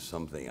Theater is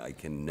something I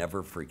can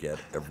never forget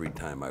every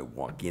time I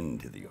walk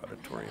into the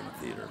Auditorium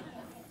Theater.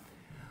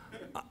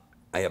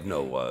 I have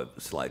no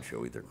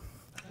slideshow either.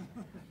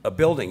 A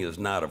building is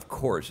not, of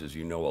course, as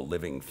you know, a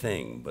living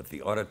thing, but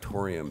the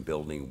Auditorium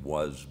building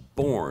was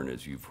born,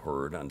 as you've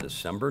heard, on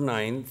December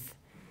 9th,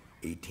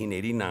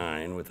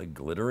 1889, with a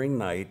glittering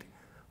night,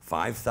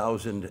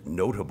 5,000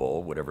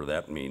 notable, whatever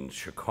that means,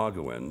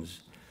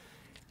 Chicagoans,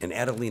 and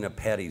Adelina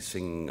Patti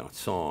singing a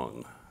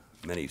song,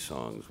 many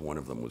songs. One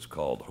of them was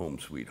called Home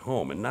Sweet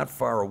Home. And not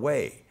far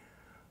away,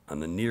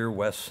 on the near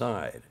west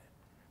side,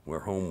 where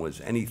home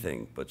was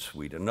anything but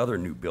sweet, another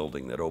new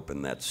building that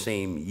opened that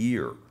same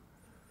year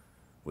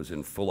was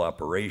in full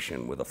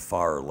operation with a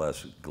far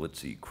less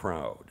glitzy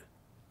crowd.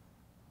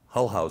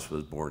 Hull House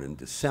was born in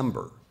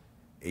December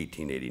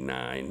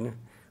 1889,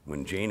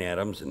 when Jane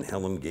Addams and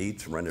Helen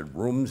Gates rented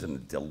rooms in a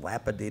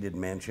dilapidated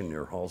mansion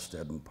near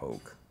Halstead and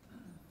Polk.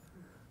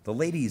 The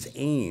ladies'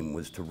 aim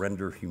was to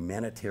render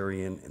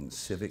humanitarian and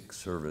civic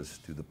service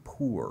to the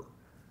poor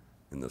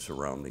in the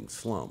surrounding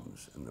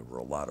slums, and there were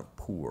a lot of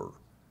poor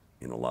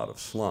in a lot of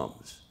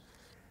slums.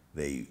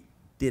 They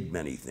did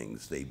many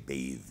things. They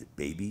bathed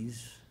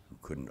babies who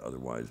couldn't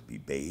otherwise be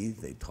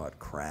bathed. They taught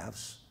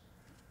crafts.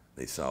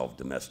 They solved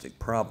domestic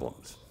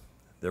problems.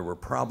 There were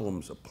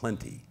problems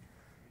aplenty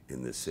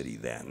in this city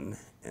then,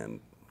 and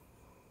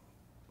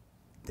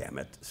damn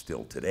it,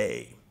 still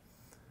today.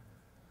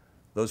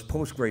 Those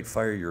post-Great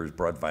Fire years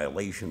brought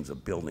violations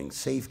of building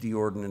safety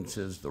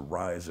ordinances, the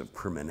rise of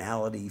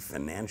criminality,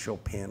 financial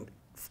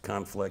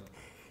conflict,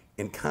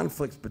 and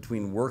conflicts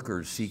between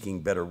workers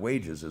seeking better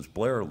wages, as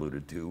Blair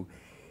alluded to,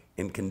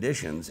 and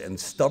conditions, and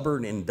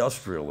stubborn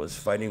industrialists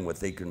fighting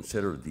what they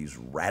considered these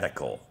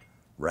radical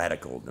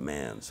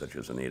demands, such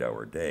as an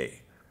 8-hour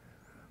day.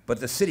 But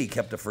the city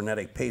kept a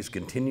frenetic pace,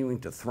 continuing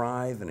to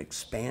thrive and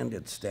expand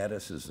its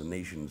status as the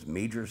nation's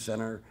major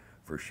center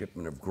for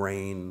shipment of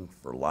grain,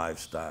 for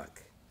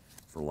livestock,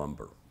 for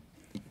lumber.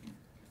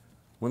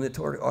 When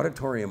the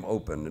auditorium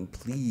opened, and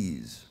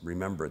please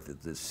remember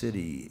that the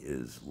city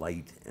is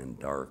light and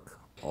dark,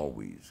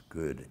 always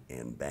good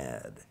and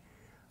bad,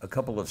 a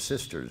couple of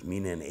sisters,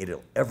 Mina and Ada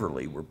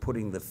Everly, were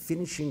putting the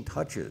finishing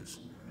touches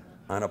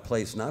on a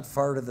place not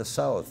far to the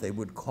south. They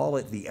would call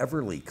it the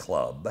Everly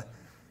Club,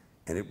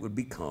 and it would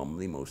become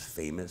the most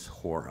famous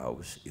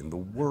whorehouse in the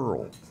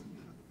world.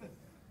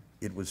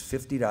 It was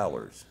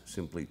 $50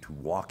 simply to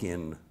walk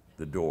in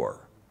the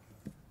door.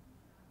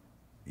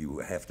 You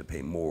have to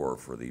pay more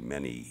for the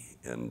many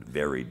and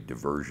varied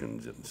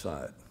diversions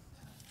inside.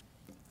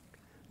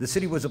 The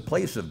city was a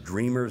place of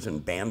dreamers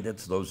and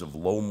bandits, those of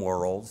low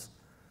morals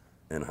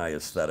and high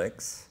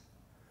aesthetics.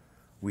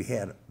 We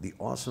had the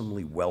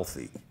awesomely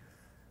wealthy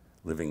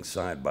living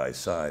side by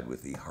side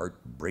with the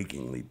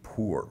heartbreakingly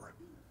poor.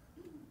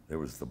 There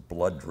was the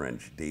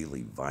blood-drenched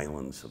daily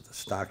violence of the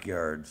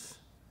stockyards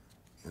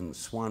and the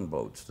swan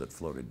boats that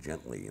floated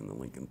gently in the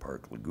Lincoln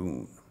Park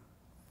Lagoon.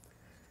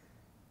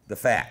 The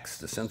facts: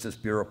 the Census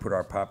Bureau put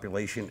our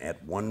population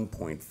at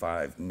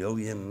 1.5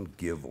 million,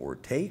 give or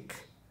take.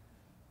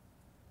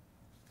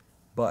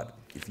 But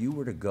if you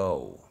were to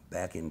go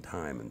back in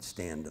time and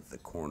stand at the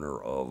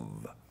corner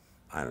of,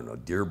 I don't know,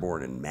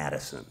 Dearborn and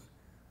Madison,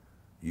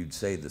 you'd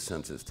say the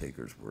census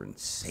takers were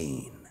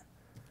insane.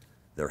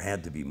 There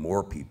had to be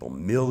more people,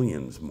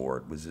 millions more.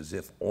 It was as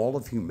if all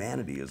of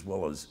humanity, as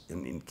well as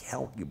an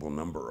incalculable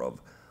number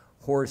of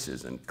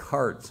horses and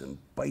carts and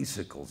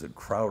bicycles, had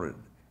crowded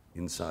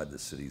inside the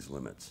city's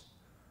limits.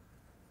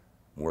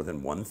 More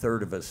than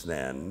 1/3 of us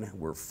then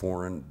were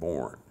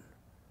foreign-born.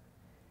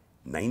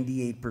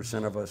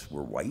 98% of us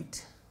were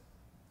white,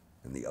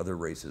 and the other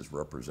races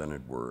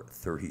represented were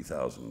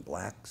 30,000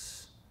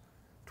 blacks,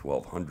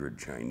 1,200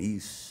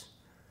 Chinese,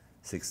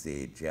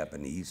 68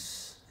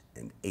 Japanese,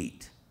 and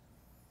 8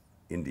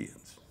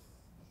 Indians.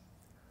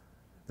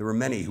 There were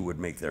many who would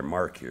make their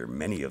mark here,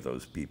 many of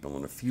those people,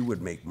 and a few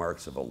would make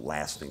marks of a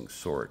lasting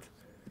sort.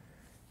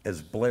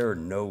 As Blair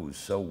knows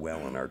so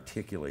well and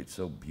articulates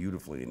so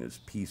beautifully in his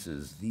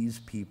pieces, these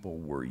people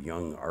were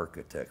young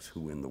architects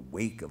who, in the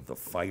wake of the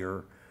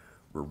fire,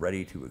 were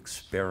ready to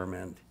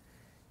experiment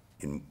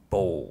in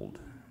bold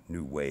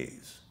new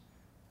ways.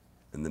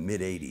 And the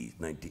mid-80s,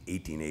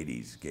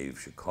 1880s, gave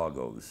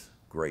Chicago's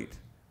great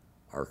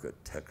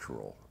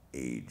architectural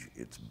age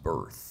its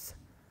birth.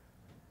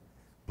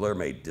 Blair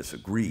may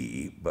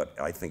disagree, but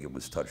I think it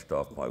was touched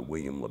off by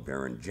William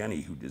LeBaron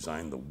Jenney, who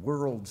designed the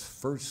world's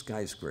first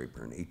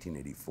skyscraper in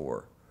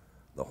 1884,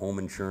 the home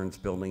insurance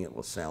building at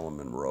LaSalle and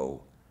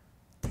Monroe,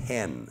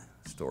 10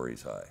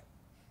 stories high.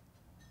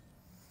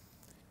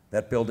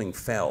 That building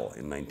fell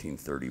in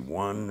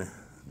 1931,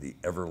 the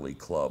Everly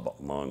Club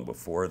long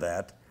before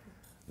that,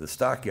 the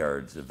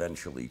stockyards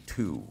eventually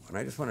too. And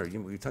I just wonder, we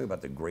were talking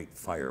about the Great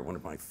Fire. One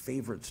of my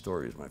favorite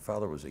stories, my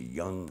father was a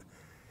young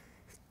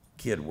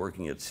kid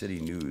working at City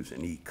News,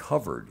 and he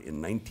covered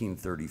in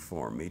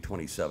 1934, May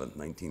 27th,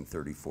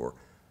 1934,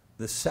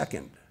 the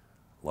second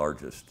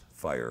largest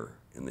fire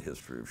in the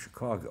history of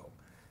Chicago.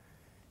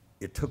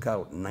 It took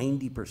out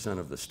 90%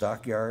 of the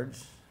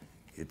stockyards.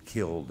 It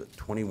killed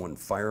 21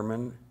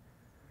 firemen.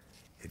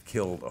 It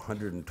killed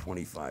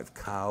 125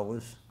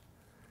 cows.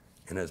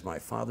 And as my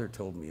father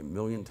told me a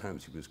million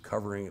times, he was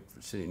covering it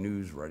for City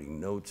News, writing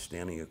notes,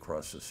 standing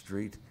across the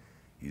street.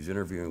 He's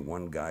interviewing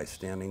one guy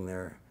standing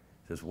there.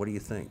 He says, "What do you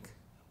think?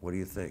 What do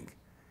you think?"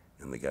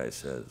 And the guy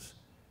says,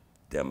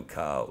 "Dem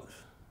cows,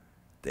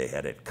 they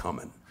had it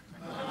coming."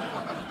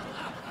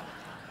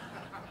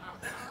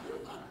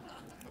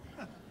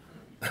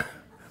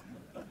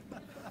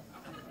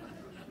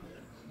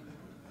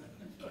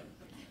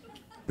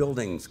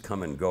 Buildings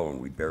come and go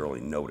and we barely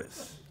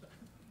notice,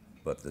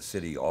 but the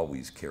city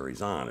always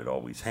carries on, it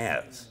always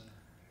has.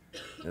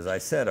 As I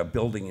said, a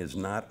building is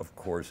not, of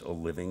course, a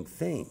living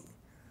thing.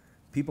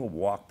 People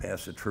walk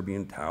past the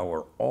Tribune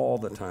Tower all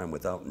the time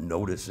without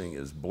noticing,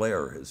 as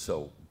Blair has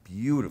so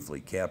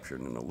beautifully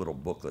captured in a little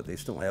booklet. They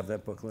still have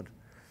that booklet?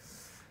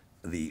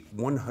 The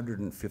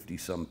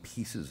 150-some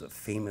pieces of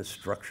famous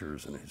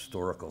structures and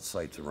historical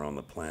sites around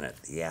the planet,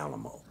 the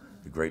Alamo,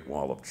 the Great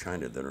Wall of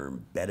China, that are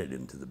embedded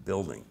into the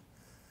building.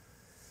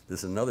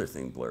 This is another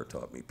thing Blair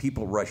taught me.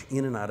 People rush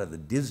in and out of the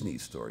Disney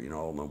store. You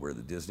all know where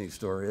the Disney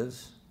store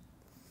is?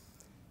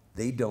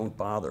 They don't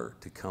bother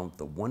to count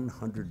the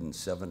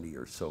 170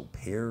 or so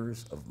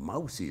pairs of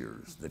mouse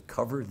ears that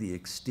cover the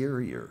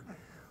exterior,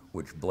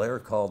 which Blair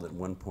called at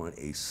one point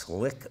a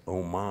slick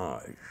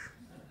homage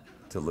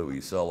to Louis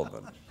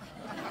Sullivan.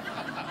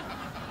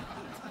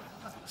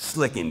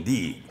 Slick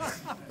indeed.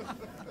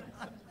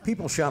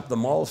 People shop the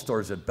mall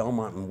stores at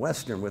Belmont and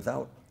Western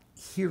without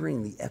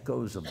hearing the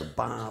echoes of the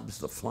bobs,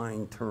 the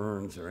flying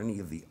turns, or any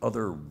of the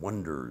other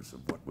wonders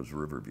of what was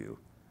Riverview.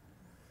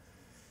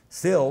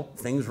 Still,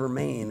 things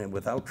remain, and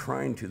without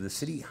trying to, the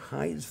city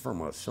hides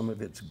from us some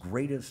of its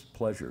greatest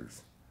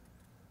pleasures.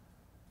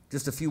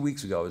 Just a few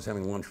weeks ago, I was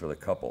having lunch with a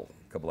couple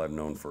I've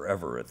known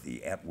forever, at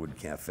the Atwood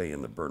Cafe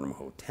in the Burnham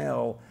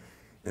Hotel,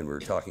 and we were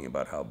talking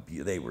about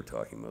they were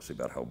talking mostly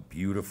about how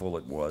beautiful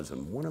it was,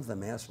 and one of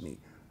them asked me,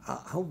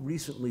 how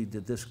recently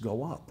did this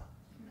go up?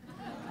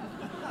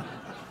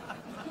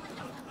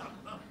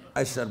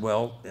 I said,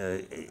 well,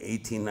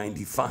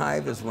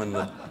 1895 is when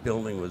the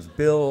building was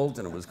built,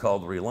 and it was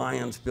called the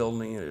Reliance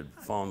Building. It had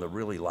fallen to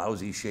really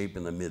lousy shape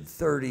in the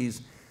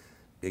mid-30s.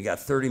 They got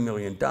 $30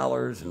 million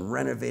and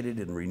renovated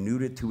and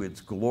renewed it to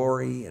its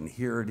glory, and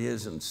here it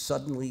is, and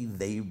suddenly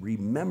they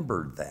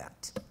remembered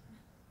that.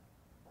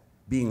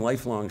 Being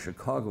lifelong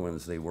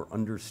Chicagoans, they were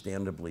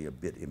understandably a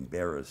bit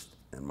embarrassed,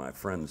 and my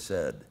friend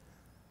said,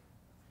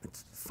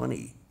 it's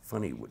funny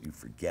what you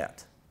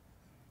forget,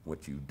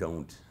 what you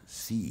don't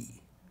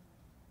see.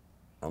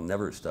 I'll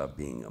never stop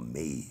being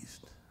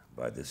amazed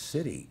by this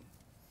city.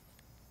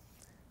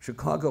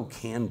 Chicago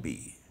can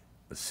be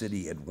a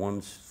city at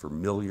once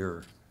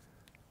familiar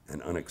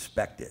and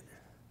unexpected.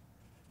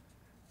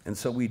 And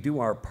so we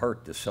do our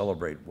part to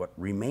celebrate what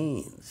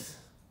remains.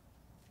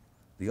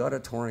 The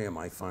Auditorium,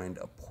 I find,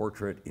 a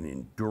portrait in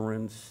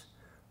endurance,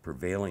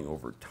 prevailing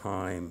over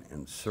time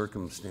and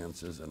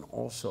circumstances, and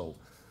also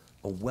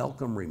a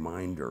welcome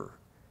reminder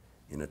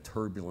in a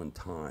turbulent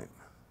time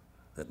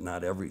that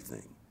not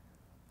everything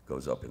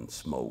goes up in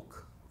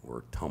smoke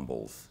or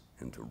tumbles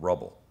into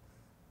rubble.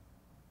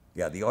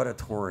 Yeah, the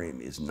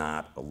Auditorium is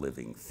not a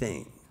living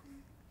thing,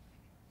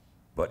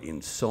 but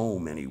in so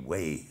many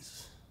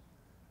ways,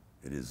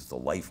 it is the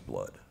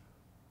lifeblood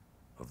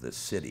of this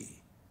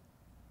city,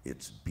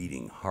 its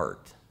beating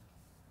heart,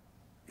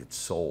 its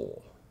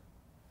soul,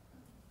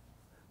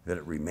 that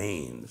it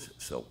remains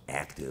so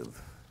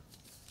active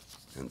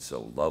and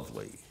so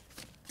lovely,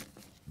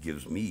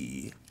 gives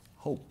me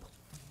hope.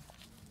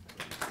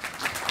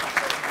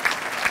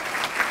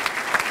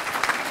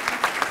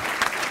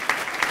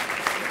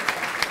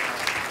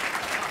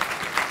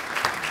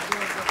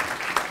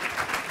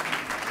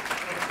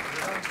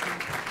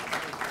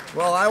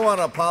 Well, I want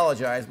to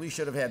apologize. We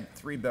should have had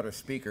 3 better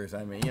speakers.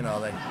 I mean, you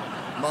know, they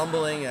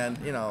mumbling and,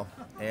 you know,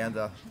 and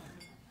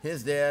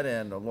his dad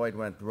and Lloyd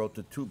wrote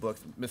the 2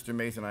 books. Mr.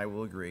 Mason, I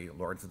will agree,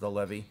 Lords of the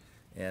Levee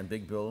and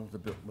Big Bill,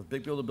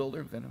 Big Bill the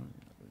Builder,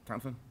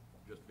 Thompson?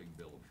 Just Big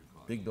Bill of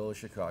Chicago. Big Bill of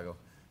Chicago.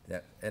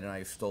 That Ed and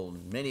I stole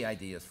many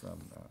ideas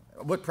from,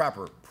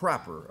 proper.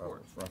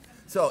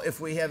 So if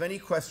we have any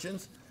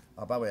questions,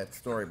 by the way, that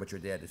story about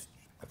your dad is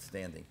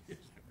outstanding.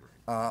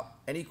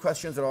 Any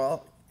questions at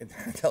all?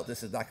 I tell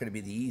this is not going to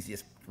be the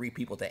easiest 3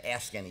 people to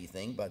ask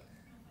anything, but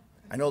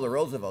I know the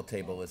Roosevelt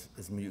table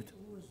is mute.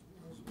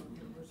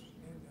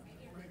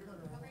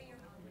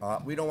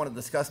 We don't want to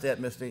discuss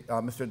that.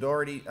 Mr.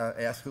 Doherty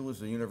asked who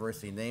was the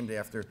university named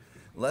after.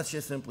 Let's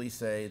just simply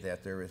say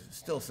that there is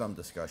still some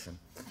discussion.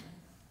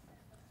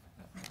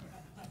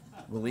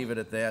 We'll leave it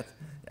at that.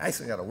 I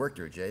still got to work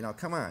there, Jay. Now,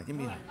 come on, give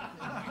me.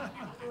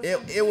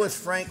 It was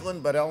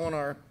Franklin, but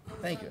Eleanor.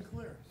 Thank you.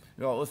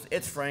 No,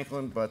 it's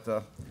Franklin, but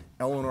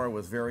Eleanor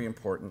was very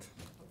important.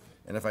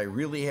 And if I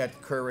really had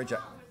courage,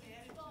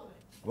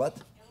 what?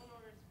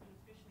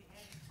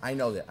 I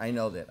know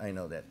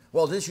that.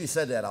 Well, since you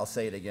said that, I'll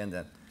say it again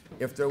then.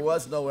 If there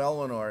was no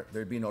Eleanor,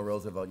 there'd be no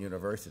Roosevelt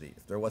University.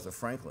 If there was a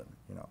Franklin,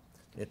 you know,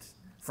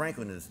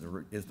 Franklin is the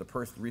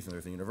reason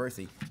there's a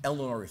university.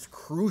 Eleanor is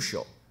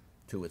crucial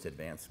to its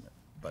advancement.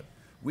 But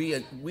we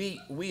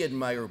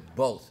admire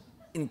both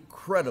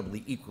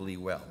incredibly equally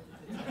well.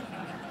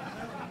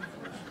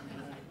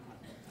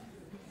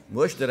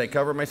 Mush, did I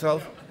cover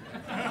myself?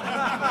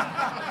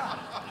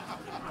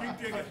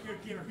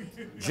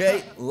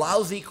 Jay,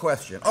 lousy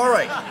question. All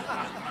right.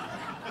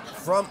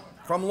 From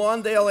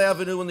Lawndale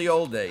Avenue in the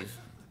old days.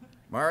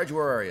 Marge,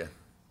 where are you?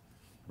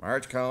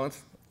 Marge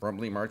Collins,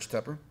 formerly Marge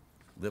Tepper,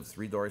 lived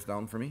 3 doors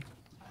down from me.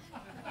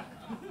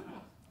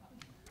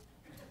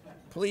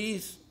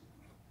 Please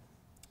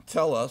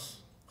tell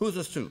us, who's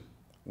this to?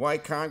 Why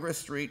Congress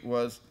Street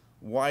was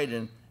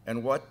widened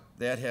and what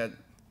that had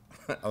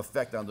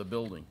effect on the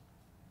building.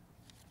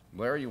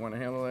 Blair, you want to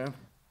handle that?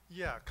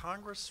 Yeah,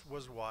 Congress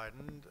was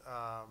widened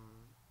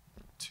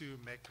to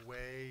make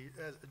way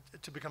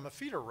to become a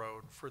feeder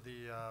road for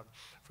the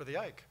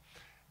Ike,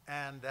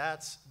 and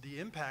that's the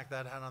impact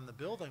that had on the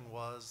building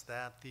was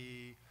that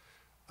the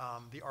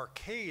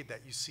arcade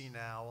that you see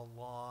now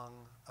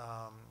along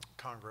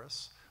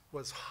Congress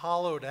was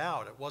hollowed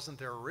out. It wasn't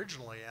there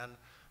originally, and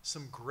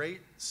some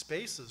great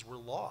spaces were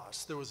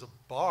lost. There was a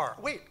bar.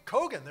 Wait,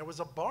 Kogan, there was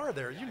a bar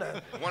there, you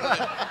know.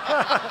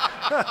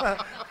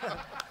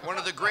 One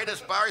of the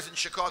greatest bars in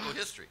Chicago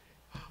history.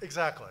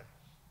 Exactly.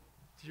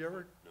 Did you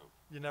ever? No.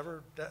 You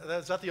never?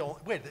 Is that the only?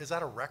 Wait, is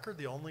that a record?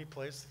 The only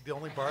place, the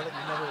only bar that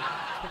you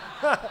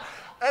never?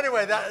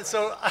 Anyway,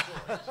 so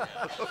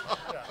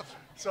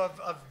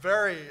a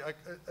very,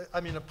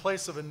 I mean, a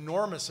place of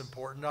enormous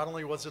importance. Not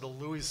only was it a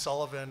Louis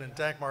Sullivan and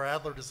Dankmar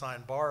Adler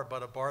designed bar,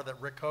 but a bar that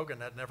Rick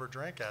Kogan had never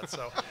drank at.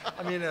 So,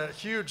 I mean, a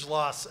huge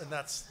loss, and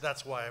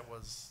that's why it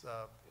was.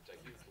 It's a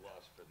huge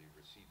loss for the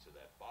receipts of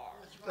that bar.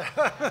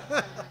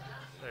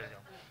 There you go.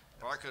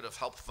 Bar could have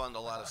helped fund a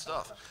lot of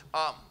stuff.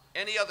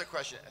 Any other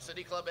question?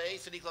 City Club A,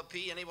 City Club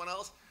P, anyone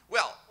else?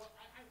 Well, I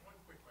have one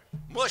quick question.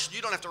 Mush,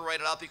 you don't have to write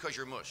it out because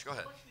you're Mush. Go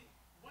ahead.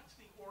 What's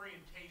the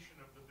orientation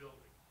of the building?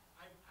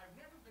 I've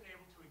never been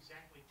able to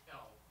exactly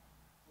tell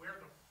where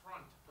the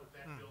front of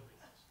that building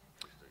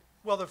is.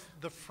 Well,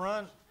 the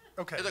front.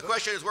 Okay. The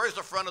question is, where's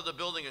the front of the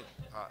building?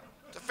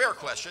 It's a fair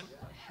question.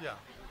 Yeah.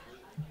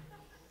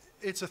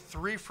 It's a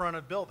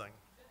three-fronted building,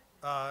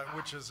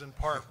 which is in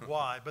part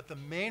why. But the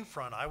main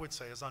front, I would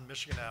say, is on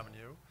Michigan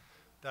Avenue.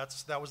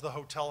 That was the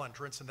hotel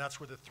entrance, and that's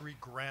where the three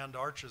grand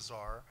arches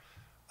are.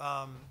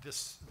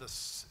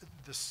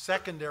 The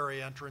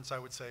secondary entrance, I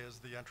would say, is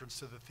the entrance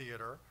to the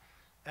theater.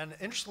 And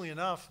interestingly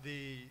enough,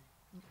 the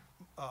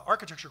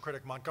architecture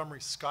critic Montgomery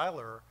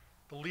Schuyler,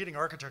 the leading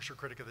architecture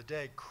critic of the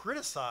day,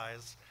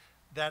 criticized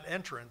that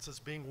entrance as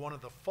being one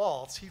of the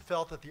faults. He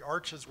felt that the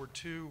arches were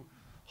too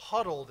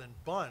huddled and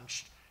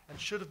bunched and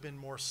should have been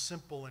more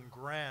simple and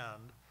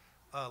grand,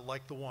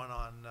 like the one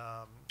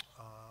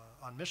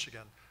on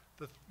Michigan.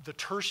 The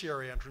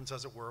tertiary entrance,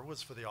 as it were,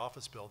 was for the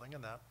office building,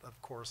 and that, of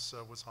course,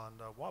 was on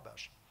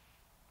Wabash.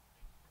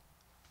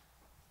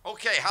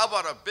 Okay, how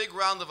about a big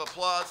round of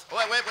applause? Oh,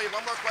 wait,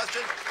 one more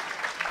question.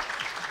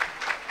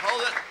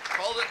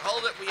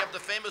 Hold it. We have the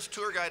famous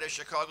tour guide of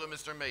Chicago,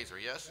 Mr. Mazer,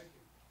 yes?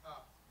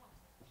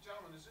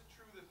 Gentlemen, is it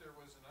true that there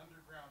was an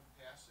underground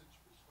passage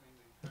between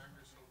the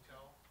Congress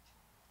Hotel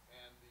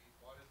and the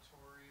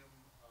Auditorium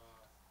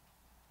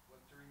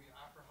during the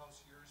Opera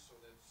House years so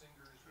that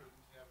singers wouldn't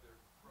have their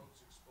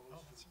throats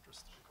exposed to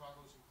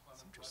Chicago's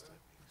inclement weather?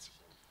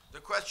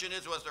 The question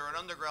is, was there an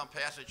underground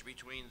passage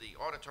between the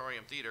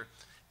Auditorium Theater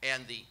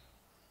and the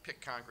Pitt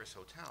Congress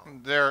Hotel?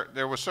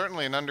 There was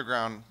certainly an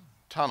underground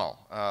tunnel.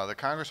 The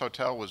Congress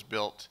Hotel was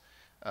built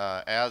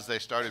as they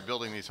started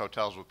building these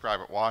hotels with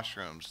private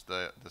washrooms.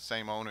 The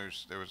same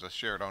owners, there was a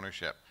shared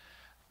ownership.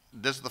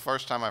 This is the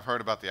first time I've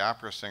heard about the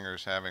opera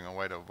singers having a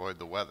way to avoid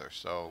the weather,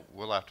 so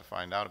we'll have to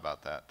find out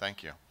about that.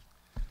 Thank you.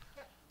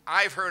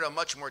 I've heard a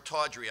much more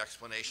tawdry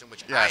explanation,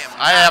 which Yes,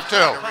 I am too.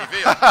 not going to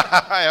reveal.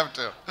 I have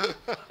to.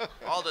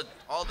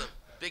 all the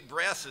big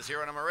brass is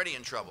here, and I'm already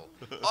in trouble.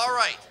 All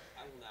right.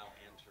 I will now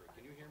answer.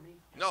 Can you hear me?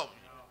 No,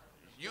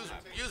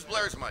 use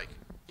Blair's mic.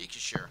 He can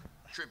share.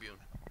 Tribune.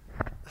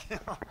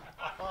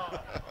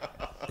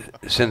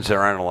 Since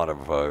there aren't a lot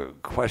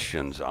of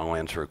questions, I'll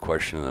answer a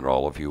question that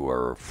all of you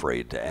are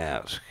afraid to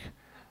ask.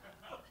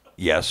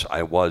 Yes,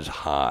 I was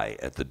high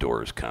at the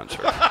Doors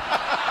concert.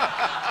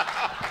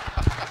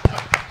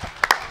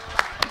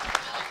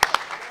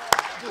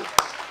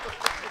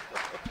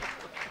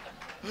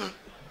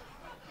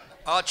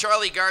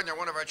 Charlie Gardner,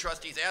 one of our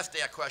trustees, asked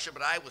that question,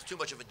 but I was too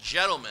much of a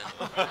gentleman to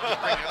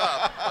bring it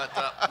up.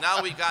 But now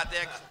we got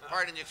that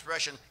part in the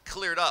expression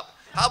cleared up.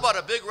 How about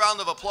a big round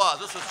of applause?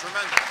 This was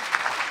tremendous.